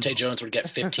then Dante Jones would get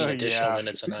 15 additional Yeah.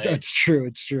 minutes a night. That's true.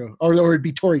 It's true. Or it'd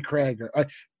be Torrey Craig. Right,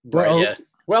 or- yeah.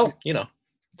 Well, you know.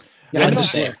 Yeah, One I'm the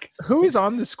just same. like, Who is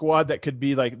on the squad that could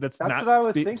be like that's That's not what I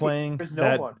was be thinking. playing There's no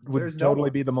that one. would There's no totally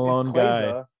one. be the It's Malone guy?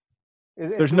 Kleza.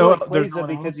 There's It's no really there's no Kleza one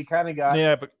because else? he kind of got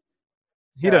Yeah, but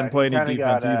he doesn't play any kinda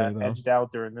defense got, either, though. edged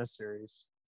out during this series.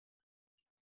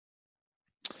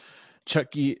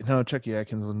 Chucky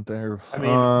Atkins wasn't there. I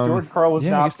mean, George Karl was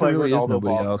yeah, I not guess there playing really is Ronaldo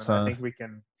nobody Ballman. else, I huh? think we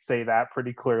can say that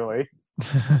pretty clearly.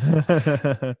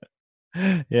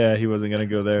 Yeah, he wasn't gonna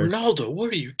go there. Ronaldo,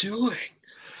 what are you doing?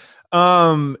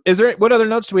 Is there what other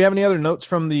notes? Do we have any other notes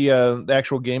from the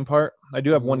actual game part? I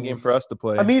do have one game for us to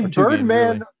play. I mean, or two games,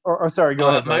 Birdman. really. Or sorry, go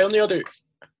ahead. My Zach. only other.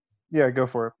 Yeah, go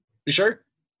for it. You sure?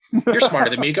 You're smarter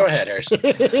than me. Go ahead, Harrison.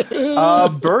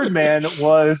 Birdman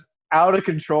was out of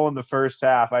control in the first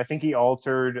half. I think he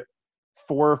altered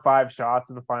 4 or 5 shots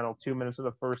in the final 2 minutes of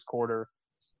the first quarter.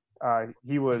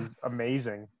 He was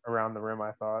amazing around the rim,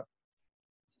 I thought.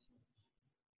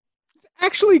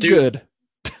 Actually Dude. good.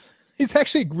 He's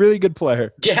actually a really good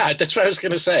player. Yeah, that's what I was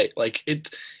gonna say. Like it,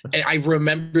 I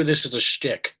remember this as a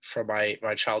shtick from my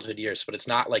childhood years, but it's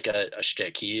not like a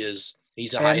shtick. He's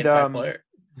a high impact player.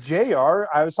 JR,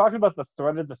 I was talking about the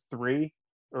threat of the three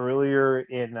earlier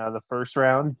in the first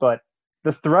round, but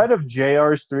the threat of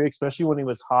JR's three, especially when he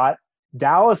was hot,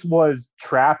 Dallas was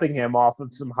trapping him off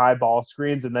of some high ball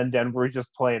screens, and then Denver was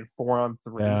just playing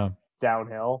 4-on-3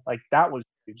 downhill. Like that was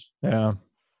huge. Yeah.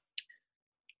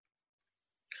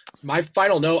 My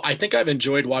final note, I think I've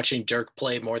enjoyed watching Dirk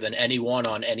play more than anyone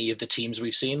on any of the teams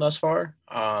we've seen thus far.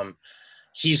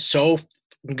 He's so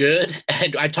good.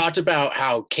 And I talked about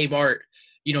how Kmart,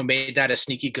 made that a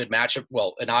sneaky good matchup.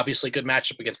 Well, an obviously good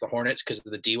matchup against the Hornets because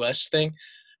of the D-West thing.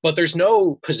 But there's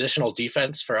no positional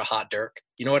defense for a hot Dirk.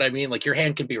 You know what I mean? Like your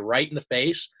hand can be right in the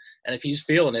face. And if he's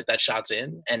feeling it, that shot's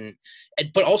in.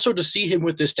 But also to see him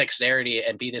with this dexterity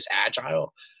and be this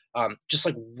agile, just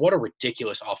like what a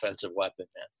ridiculous offensive weapon,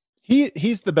 man.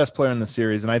 He's the best player in the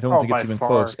series, and I don't think it's by even far.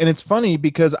 close. And it's funny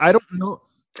because I don't know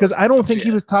because I don't think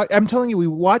he was talking. I'm telling you, we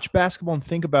watch basketball and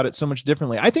think about it so much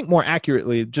differently. I think more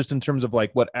accurately, just in terms of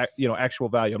like what actual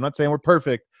value. I'm not saying we're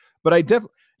perfect, but I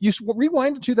definitely you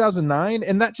rewind to 2009,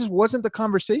 and that just wasn't the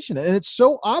conversation. And it's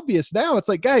so obvious now. It's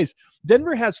like, guys,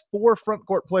 Denver has 4 front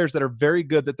court players that are very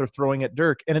good that they're throwing at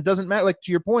Dirk, and it doesn't matter. Like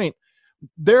to your point,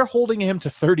 they're holding him to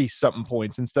 30-something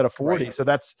points instead of 40. Right. So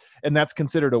that's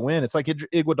considered a win. It's like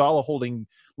Iguodala holding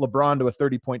LeBron to a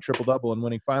 30-point triple-double and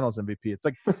winning finals MVP. It's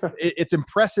like, it's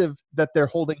impressive that they're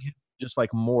holding him just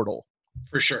like mortal.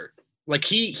 For sure. Like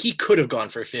he could have gone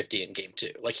for 50 in game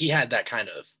 2. Like he had that kind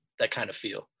of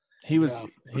feel. He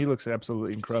looks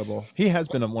absolutely incredible. He has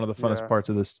been one of the funnest parts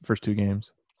of this first 2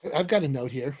 games. I've got a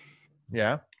note here.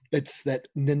 Yeah. It's that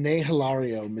Nene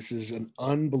Hilario misses an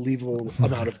unbelievable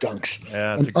amount of dunks.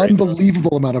 Yeah, an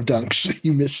unbelievable amount of dunks he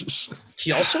misses.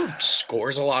 He also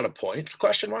scores a lot of points,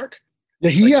 question mark.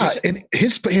 Yeah, and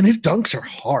his dunks are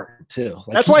hard too.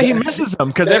 Like that's why he misses them,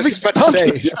 because every dunk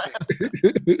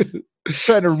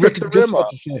trying to rip the rim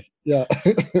off. Yeah.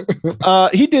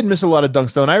 He did miss a lot of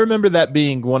dunks though, and I remember that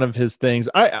being one of his things.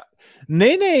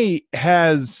 Nene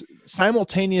has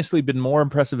simultaneously been more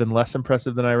impressive and less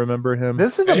impressive than I remember him.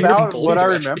 This is about what I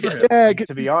remember him. Yeah,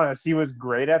 to be honest, he was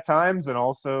great at times and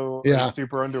also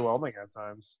super underwhelming at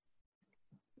times.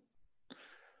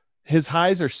 His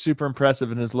highs are super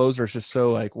impressive and his lows are just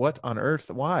so like, what on earth?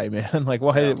 Why, man? Like,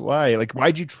 why? Like,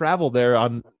 why'd you travel there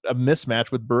on a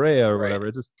mismatch with Berea or whatever?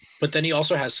 It's just. But then he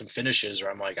also has some finishes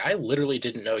where I'm like, I literally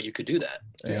didn't know you could do that.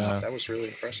 Yeah, that was really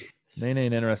impressive. Nene,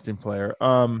 an interesting player.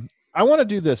 I want to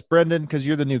do this, Brendan, because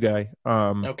you're the new guy.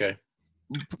 Okay.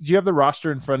 Do you have the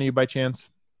roster in front of you by chance?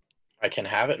 I can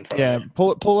have it in front of me.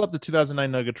 Yeah, pull up the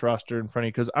 2009 Nuggets roster in front of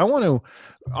you because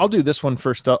I'll do this one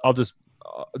first. I'll just.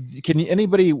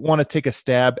 Anybody want to take a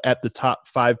stab at the top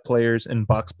 5 players in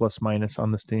box plus minus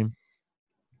on this team?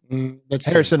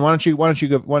 Harrison, why don't you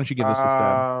give us a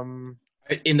stab?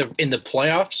 In the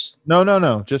playoffs?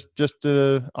 No. Just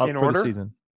in for order? the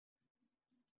season.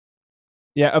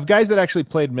 Yeah, of guys that actually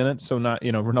played minutes, so not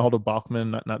Ronaldo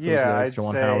Bachmann, not those Yeah, guys, I'd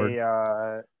Juwan say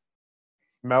Howard.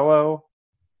 Melo.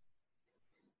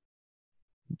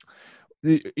 Are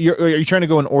you trying to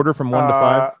go in order from 1 to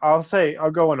 5?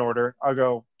 I'll go in order. I'll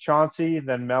go Chauncey,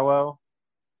 then Melo,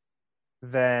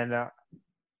 then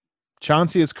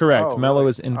Chauncey is correct. oh, Melo really?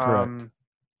 is incorrect.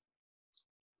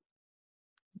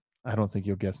 I don't think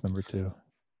you'll guess number 2.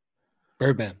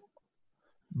 Birdman.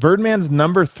 Birdman's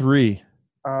number 3.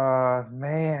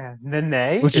 Man,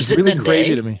 Nene. Which is Is it really Nene?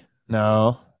 crazy to me.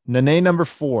 No. Nene number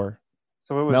 4.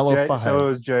 So it was Melo 5. So it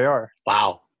was Jr.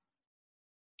 Wow.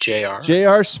 JR.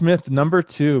 J.R. Smith number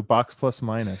 2, box plus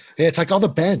minus. Yeah, it's like all the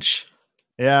bench.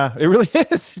 Yeah, it really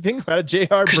is. You think about it,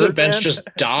 J.R. Because the Birdman. bench just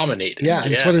dominated. Yeah,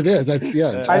 that's what it is. That's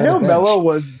it's I all know the bench. Melo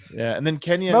was Yeah, and then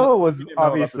Kenyon. Melo was Kenyon Melo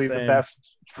about obviously the same.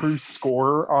 best true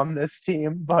scorer on this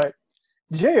team, but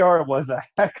JR was a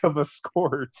heck of a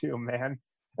scorer too, man.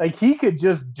 Like he could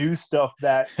just do stuff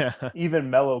that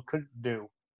even Melo couldn't do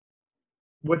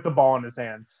with the ball in his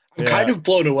hands. I'm kind of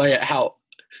blown away at how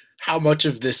much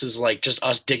of this is like just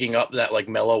us digging up that like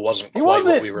Melo wasn't quite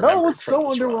what we remembered. Melo was so from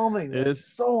this run. underwhelming. It is.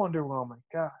 So underwhelming.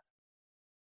 God.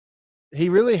 He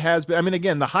really has been. I mean,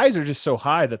 again, the highs are just so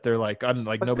high that they're like, But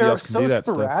nobody they're else can so do that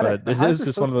sporadic. stuff. The But it highs is are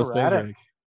just so one of those sporadic. things.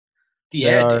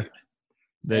 Yeah, are. dude.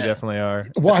 They Yeah. definitely are.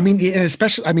 Well, I mean, and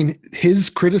especially, I mean, his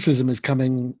criticism is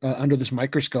coming under this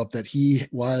microscope that he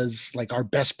was like our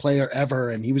best player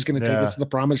ever, and he was going to take us to the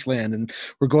promised land, and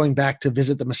we're going back to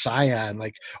visit the Messiah, and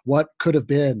like what could have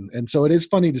been. And so it is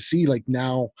funny to see like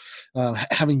now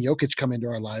having Jokic come into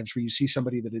our lives, where you see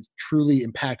somebody that it truly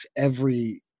impacts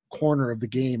every corner of the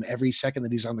game, every second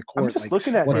that he's on the court. I'm just like,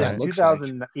 looking at what his that looks like.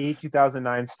 2008,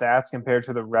 2009 stats compared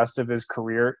to the rest of his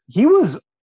career. He was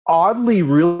oddly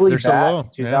really They're so bad low, in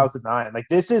 2009. Like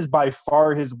this is by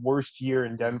far his worst year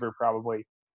in Denver, probably.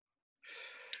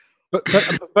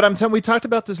 But I'm telling. We talked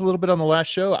about this a little bit on the last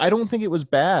show. I don't think it was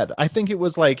bad. I think it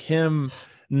was like him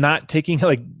not taking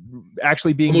like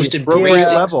actually being Almost the appropriate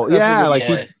embracing. level. That's Like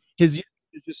Yeah. his usage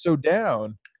is just so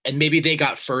down. And maybe they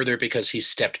got further because he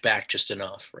stepped back just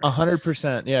enough. Right?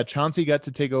 100%. Yeah, Chauncey got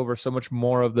to take over so much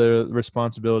more of the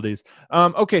responsibilities.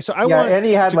 Okay, so I want and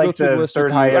he had to go like through the the list with third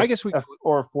you. highest I guess we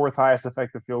or fourth highest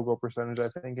effective field goal percentage, I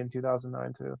think, in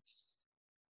 2009 too.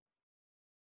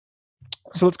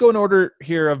 So let's go in order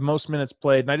here of most minutes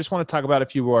played, and I just want to talk about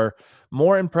if you were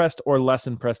more impressed or less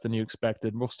impressed than you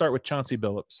expected. We'll start with Chauncey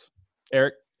Billups.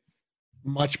 Eric,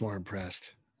 Much more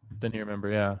impressed. than you remember,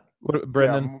 yeah. What,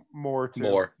 Brendan? Yeah, more too.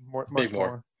 More. Much Big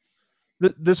more.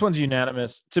 This one's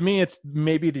unanimous. To me, it's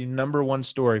maybe the number one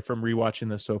story from rewatching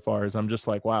this so far. Is I'm just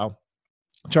like, wow,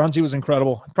 Chauncey was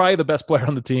incredible, probably the best player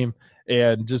on the team,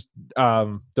 and just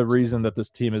the reason that this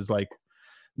team is like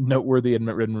noteworthy and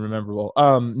rememberable.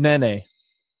 Nene.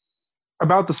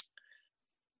 About the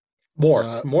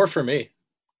More for me.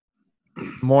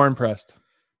 More impressed.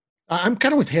 I'm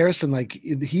kind of with Harrison. Like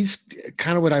he's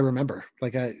kind of what I remember.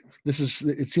 Like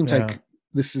it seems like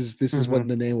this is what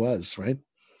Nene was, right?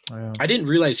 Yeah. I didn't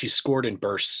realize he scored in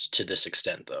bursts to this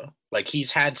extent, though. Like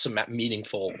he's had some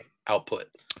meaningful output.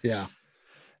 Yeah.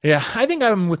 Yeah, I think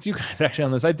I'm with you guys actually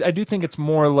on this. I do think it's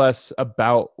more or less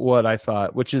about what I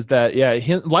thought, which is that,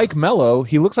 like Melo,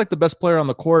 he looks like the best player on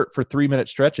the court for 3-minute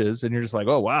stretches, and you're just like,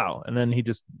 oh, wow. And then he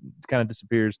just kind of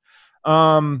disappears.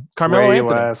 Carmelo way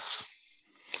Anthony. less.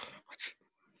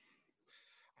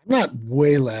 Not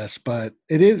way less, but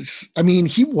it is. I mean,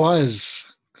 he was.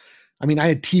 I mean, I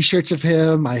had T-shirts of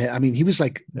him. I mean, he was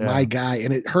like my guy,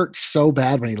 and it hurt so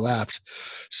bad when he left.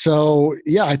 So,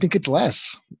 yeah, I think it's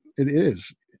less. It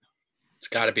is. It's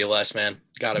got to be less, man.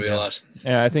 Got to be less.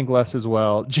 Yeah, I think less as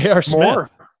well. J.R. Smith.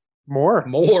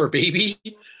 More, baby.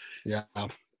 Yeah,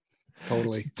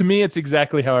 totally. To me, it's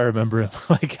exactly how I remember him.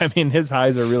 Like, I mean, his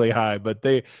highs are really high, but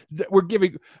we're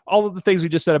giving all of the things we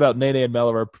just said about Nene and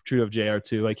Melo are true of JR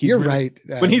too. Like, You're right.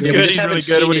 When he's good, he's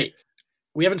really good.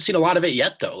 We haven't seen a lot of it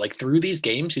yet, though. Like through these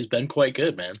games, he's been quite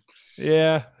good, man.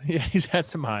 Yeah, he's had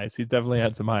some highs. He's definitely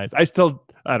had some highs. I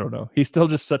don't know. He's still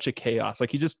just such a chaos. Like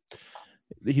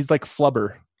he's like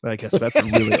Flubber. I guess that's a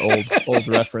really old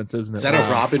reference, isn't it? Is that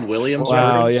a Robin Williams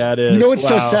Wow, reference? yeah, it is. You know what's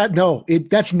so sad? No,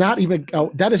 that's not even.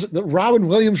 Oh, that is the Robin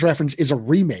Williams reference is a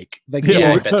remake. Like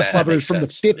Flubber is from the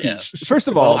 50s. Yeah. First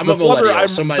of all, I'm a millennial,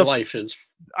 so my life is.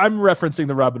 I'm referencing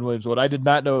the Robin Williams one. I did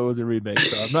not know it was a remake,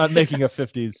 so I'm not making a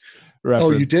 50s reference.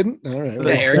 Oh, you didn't? All right.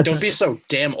 Yeah, Eric, don't be so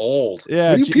damn old.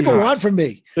 Yeah, what do people want from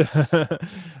me?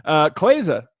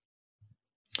 Kleza.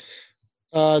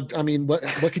 I mean,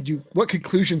 what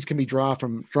conclusions can be drawn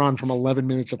from 11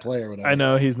 minutes of play or whatever? I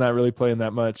know he's not really playing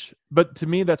that much, but to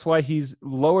me, that's why he's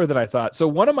lower than I thought. So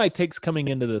one of my takes coming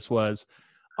into this was,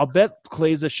 I'll bet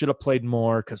Kleza should have played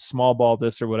more because small ball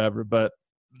this or whatever, but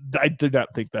I do not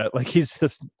think that. Like, he's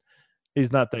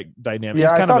not that dynamic.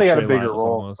 Yeah, he's I thought he had a Trey bigger Lyles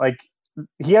role. almost. Like,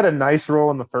 he had a nice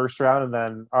role in the first round and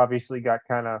then obviously got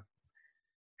kind of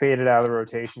faded out of the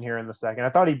rotation here in the second. I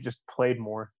thought he just played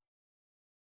more.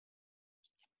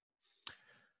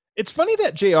 It's funny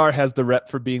that JR has the rep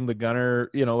for being the gunner,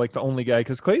 like the only guy,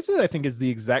 because Kleza, I think, is the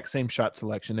exact same shot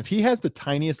selection. If he has the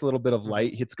tiniest little bit of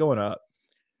light, it's going up.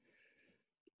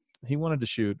 He wanted to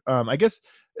shoot. I guess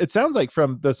it sounds like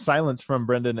from the silence from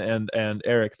Brendan and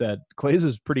Eric that Kleza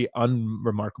is pretty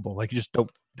unremarkable. Like, you just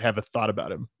don't have a thought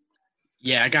about him.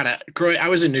 Yeah, I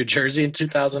was in New Jersey in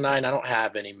 2009. I don't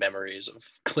have any memories of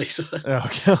Kleza.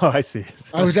 Okay. Oh, I see.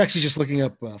 I was actually just looking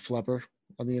up Flubber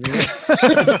on the internet.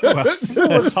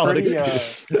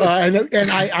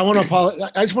 And I want to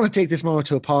apologize. I just want to take this moment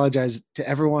to apologize to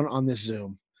everyone on this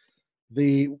Zoom.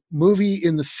 The movie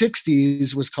in the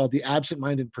 60s was called The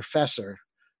Absent-Minded Professor,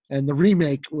 and the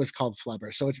remake was called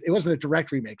Flubber. So it wasn't a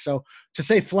direct remake. So to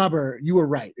say Flubber, you were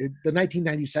right. The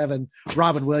 1997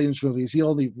 Robin Williams movie is the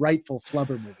only rightful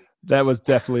Flubber movie. That was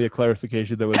definitely a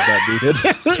clarification that was not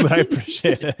needed. I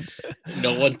appreciate it.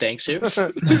 No one thanks you.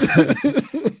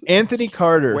 Anthony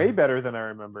Carter. Way better than I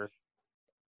remember.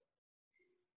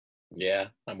 Yeah,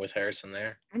 I'm with Harrison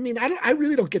there. I mean, I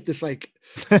really don't get this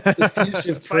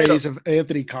effusive praise of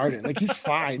Anthony Carter. Like, he's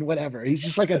fine, whatever. He's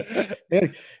just like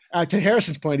to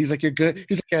Harrison's point, he's like, you're good.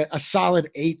 He's like a solid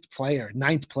 8th player,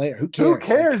 9th player. Who cares? Who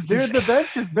cares, dude? The bench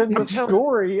has been the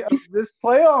story of this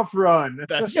playoff run.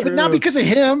 That's but not because of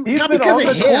him. He's not been because on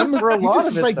of the court him. for a He lot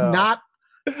just of is it, not.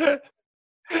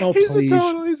 Oh, he's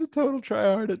please. a total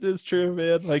tryhard. It is true,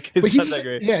 man. Like, it's But not that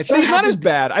great. Yeah, it's But he's not happened- as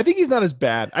bad. I think he's not as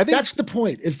bad. I think That's the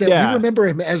point. Is that Yeah. we remember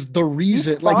him as the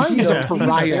reason. He's Like, fine, he's though. a He's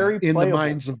pariah very in the playable.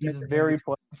 minds of. He's very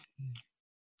playable.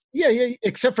 Yeah.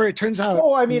 Except for it turns out.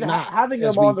 Oh, I mean, not, having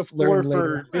as him on the we've floor learned for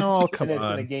later. 15 Oh, come minutes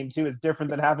in on. a game 2 is different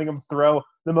than having him throw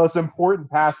the most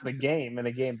important pass of the game in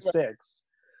a game 6.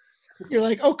 You're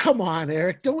like, oh, come on,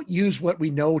 Eric. Don't use what we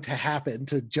know to happen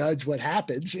to judge what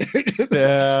happens.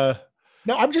 yeah.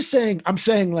 No, I'm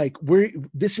saying like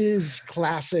this is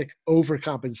classic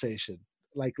overcompensation.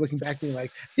 Like, looking back being like,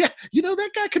 yeah, that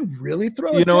guy can really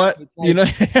throw it. You know what? down.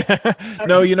 It's like,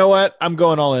 No, you know what? I'm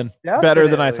going all in. Better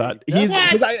than I thought.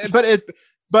 Definitely.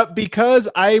 But because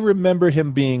I remember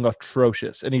him being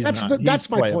atrocious, and he's That's- not. but He's that's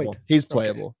my playable. point. He's Okay,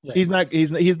 playable. yeah. He's not. He's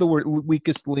the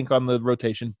weakest link on the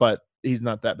rotation, but he's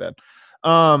not that bad.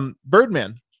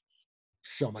 Birdman.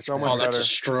 so much. So better. much Oh, that's better. a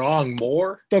strong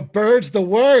more. The bird's the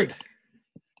word.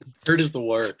 Bird is the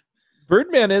word.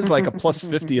 Birdman is like a plus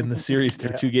 50 in the series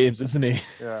through Yeah. 2 games, isn't he?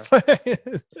 Yeah.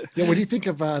 Yeah. What do you think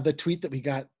of the tweet that we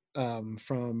got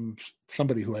from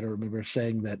somebody who I don't remember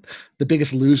saying that the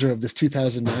biggest loser of this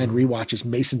 2009 rewatch is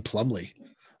Mason Plumlee?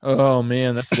 Oh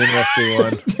man, that's an interesting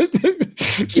one.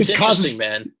 It's It causes- interesting,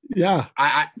 man. Yeah.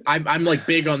 I'm like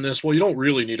big on this. Well, you don't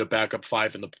really need a backup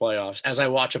 5 in the playoffs. As I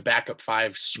watch a backup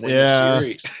 5 swing Yeah. a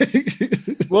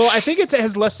series, Well, I think it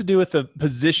has less to do with the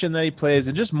position that he plays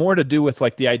and just more to do with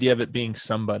like the idea of it being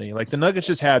somebody. Like the Nuggets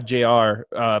just have JR,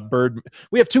 Bird.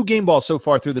 We have 2 game balls so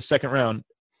far through the second round.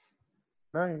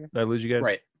 No, you're- Did I lose you guys?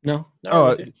 right? No.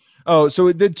 No, So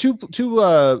it did two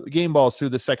game balls through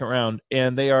the second round,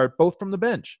 and they are both from the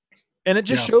bench. And it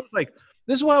just Yeah. shows like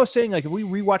this is why I was saying like if we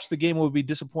rewatch the game, we'll be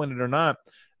disappointed or not.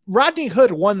 Rodney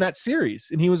Hood won that series,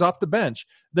 and he was off the bench.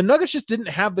 The Nuggets just didn't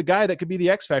have the guy that could be the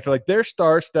X factor. Like their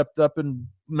star stepped up and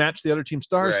matched the other team's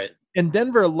stars. right. And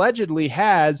Denver allegedly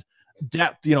has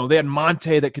depth. They had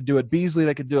Monte that could do it, Beasley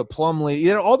that could do it,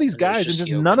 Plumlee. All these And there's guys, just and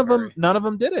just Yogi none of Berry.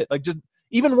 them did it. Like just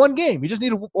even one game, you just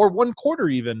need or one quarter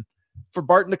even for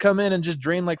Barton to come in and just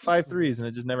drain like 5 threes, and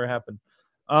it just never happened.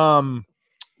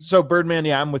 So Birdman,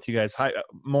 yeah, I'm with you guys.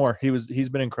 More, he's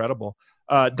been incredible.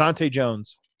 Dante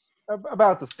Jones.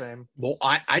 About the same. Well,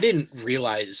 I didn't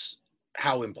realize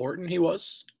how important he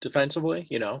was defensively.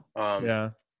 Yeah.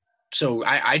 So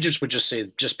I just would just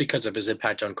say just because of his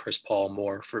impact on Chris Paul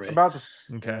more for me. About the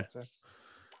same. Okay.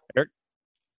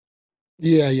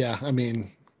 Yeah. I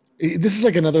mean, this is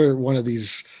like another one of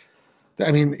these.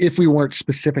 I mean, if we weren't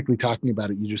specifically talking about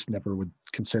it, you just never would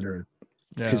consider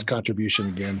Yeah. his contribution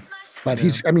again. But Yeah.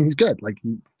 he's good. Like,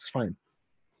 he's fine.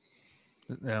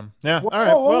 Yeah. Yeah. Whoa, All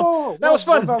right. Well, that was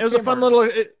fun. It was a fun little.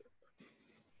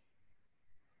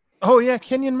 Oh yeah,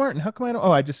 Kenyon Martin. How come I don't?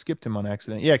 Oh, I just skipped him on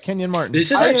accident. Yeah, Kenyon Martin.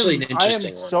 This is I am- actually an I am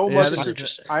interesting so one. much- This Yeah, is this is-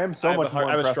 interesting. I am so I have a much hard- more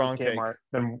I have a impressed strong with take. Kmart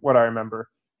than what I remember.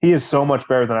 He is so much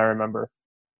better than I remember.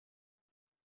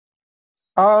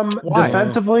 Why?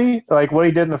 Defensively, like what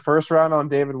he did in the first round on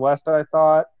David West, I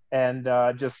thought, and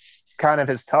just kind of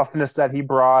his toughness that he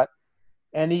brought,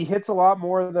 and he hits a lot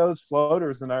more of those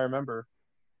floaters than I remember.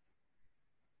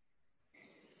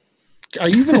 Are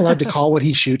you even allowed to call what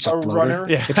he shoots a A floater? runner?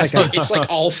 Yeah. It's like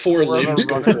all four limbs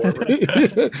go forward.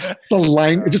 It's a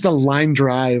line, just a line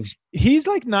drive. He's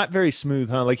like not very smooth,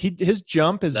 huh? Like his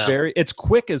jump is it's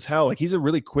quick as hell. Like he's a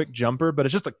really quick jumper, but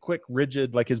it's just a quick,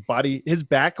 rigid, like his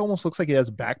back almost looks like he has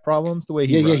back problems the way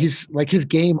he runs. He's like, his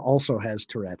game also has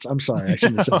Tourette's. I'm sorry, I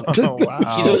shouldn't have said that. Oh,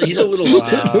 wow. He's a little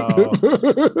stiff.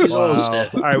 He's a little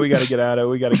stiff. All right, we got to get out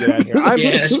of here.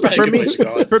 That's probably a good place to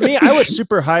go. For me, I was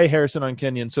super high Harrison on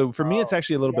Kenyon. So for me, it's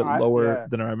actually a little bit lower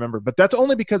than I remember. But that's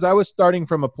only because I was starting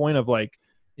from a point of like,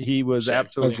 he was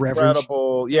absolutely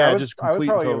incredible. Yeah, just complete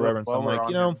total reverence. I'm like,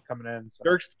 coming in, so.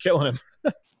 Dirk's killing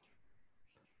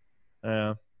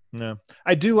him. No.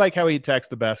 I do like how he attacks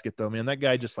the basket though, man. That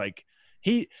guy just like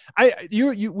we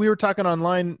were talking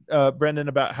online, Brendan,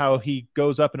 about how he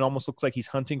goes up and almost looks like he's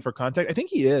hunting for contact. I think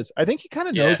he is. I think he kind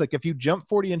of knows, like if you jump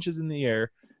 40 inches in the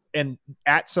air and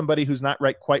at somebody who's not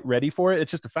quite ready for it,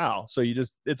 it's just a foul. So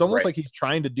it's almost like he's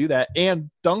trying to do that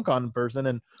and dunk on a person.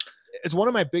 And it's one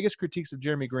of my biggest critiques of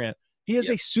Jeremy Grant. He is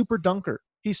a super dunker.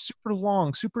 He's super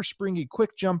long, super springy,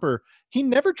 quick jumper. He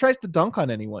never tries to dunk on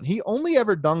anyone. He only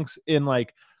ever dunks in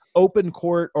like open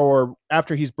court or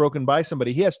after he's broken by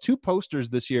somebody. He has 2 posters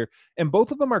this year, and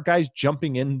both of them are guys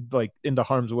jumping in like into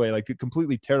harm's way, like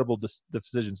completely terrible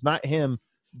decisions. Not him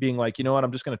being like, you know what,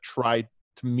 I'm just going to try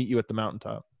to meet you at the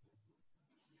mountaintop.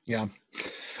 Yeah,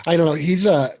 I don't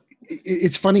know.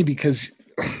 It's funny because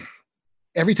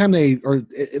every time or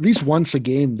at least once a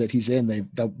game that he's in,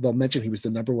 they'll mention he was the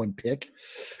number 1 pick,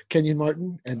 Kenyon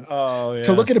Martin, and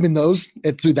to look at him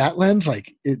through that lens,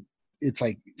 like it's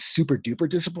like super duper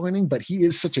disappointing. But he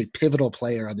is such a pivotal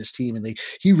player on this team, and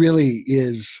he really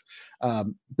is.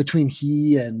 Between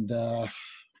he and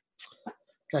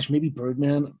maybe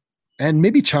Birdman and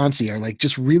maybe Chauncey are like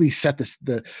just really set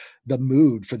the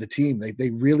mood for the team. They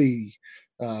really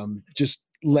just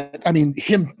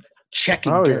him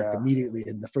checking Dirk immediately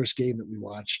in the first game that we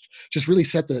watched just really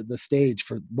set the stage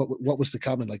for what was to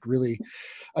come, and like really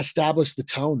establish the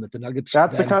tone that the Nuggets.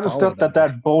 That's the kind of stuff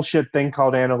that bullshit thing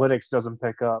called analytics doesn't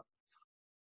pick up.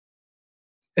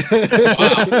 Coming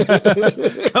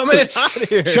in hot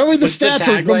here. Showing the stats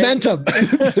for momentum.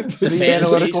 The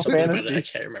analytical fantasy. I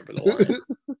can't remember the line.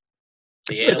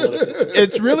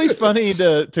 It's really funny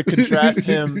to contrast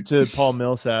him to Paul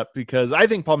Millsap, because I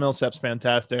think Paul Millsap's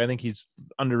fantastic. I think he's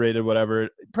underrated, whatever.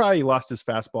 Probably lost his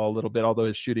fastball a little bit, although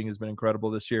his shooting has been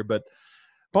incredible this year. But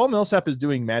Paul Millsap is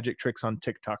doing magic tricks on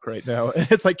TikTok right now.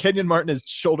 It's like Kenyon Martin is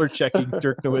shoulder checking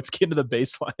Dirk Nowitzki into the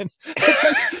baseline.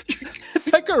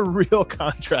 It's like a real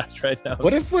contrast right now.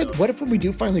 What if when we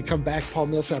do finally come back, Paul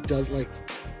Millsap does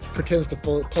pretends to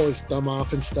pull his thumb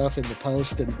off and stuff in the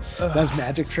post and does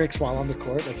magic tricks while on the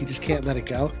court, like he just can't let it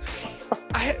go?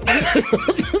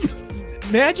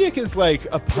 Magic is like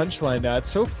a punchline now. It's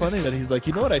so funny that he's like,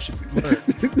 you know what I should learn?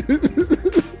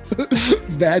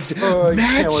 Magic. I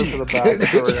can't wait for the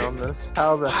backstory on this.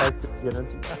 How the heck did we get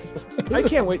into that? I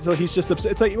can't wait till he's just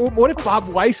upset. It's like, what if Bob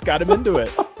Weiss got him into it?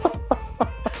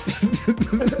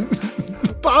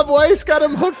 Bob Weiss got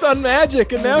him hooked on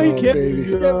magic, and now he can't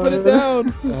put it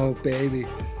down. Oh, baby.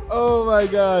 Oh, my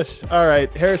gosh. All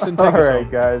right, Harrison, take us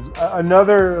home. Guys. Let's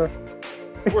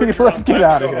get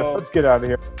out of here. Let's get out of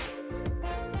here.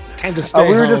 Time to stay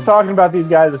we were home. just talking about these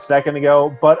guys a second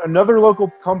ago, but another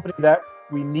local company that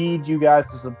we need you guys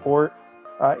to support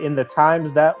in the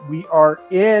times that we are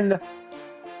in,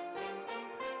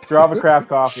 Strava Craft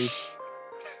Coffee.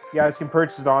 You guys can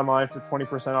purchase it online for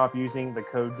 20% off using the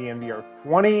code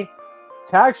DNVR20.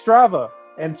 Tag Strava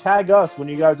and tag us when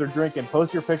you guys are drinking.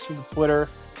 Post your picture to Twitter.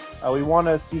 We want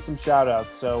to see some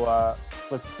shout-outs, so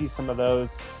let's see some of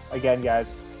those. Again,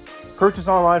 guys, purchase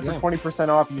online for 20%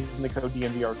 off using the code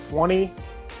DNVR20.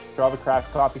 Strava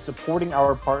Craft Coffee, supporting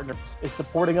our partners, is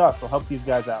supporting us. So help these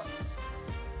guys out.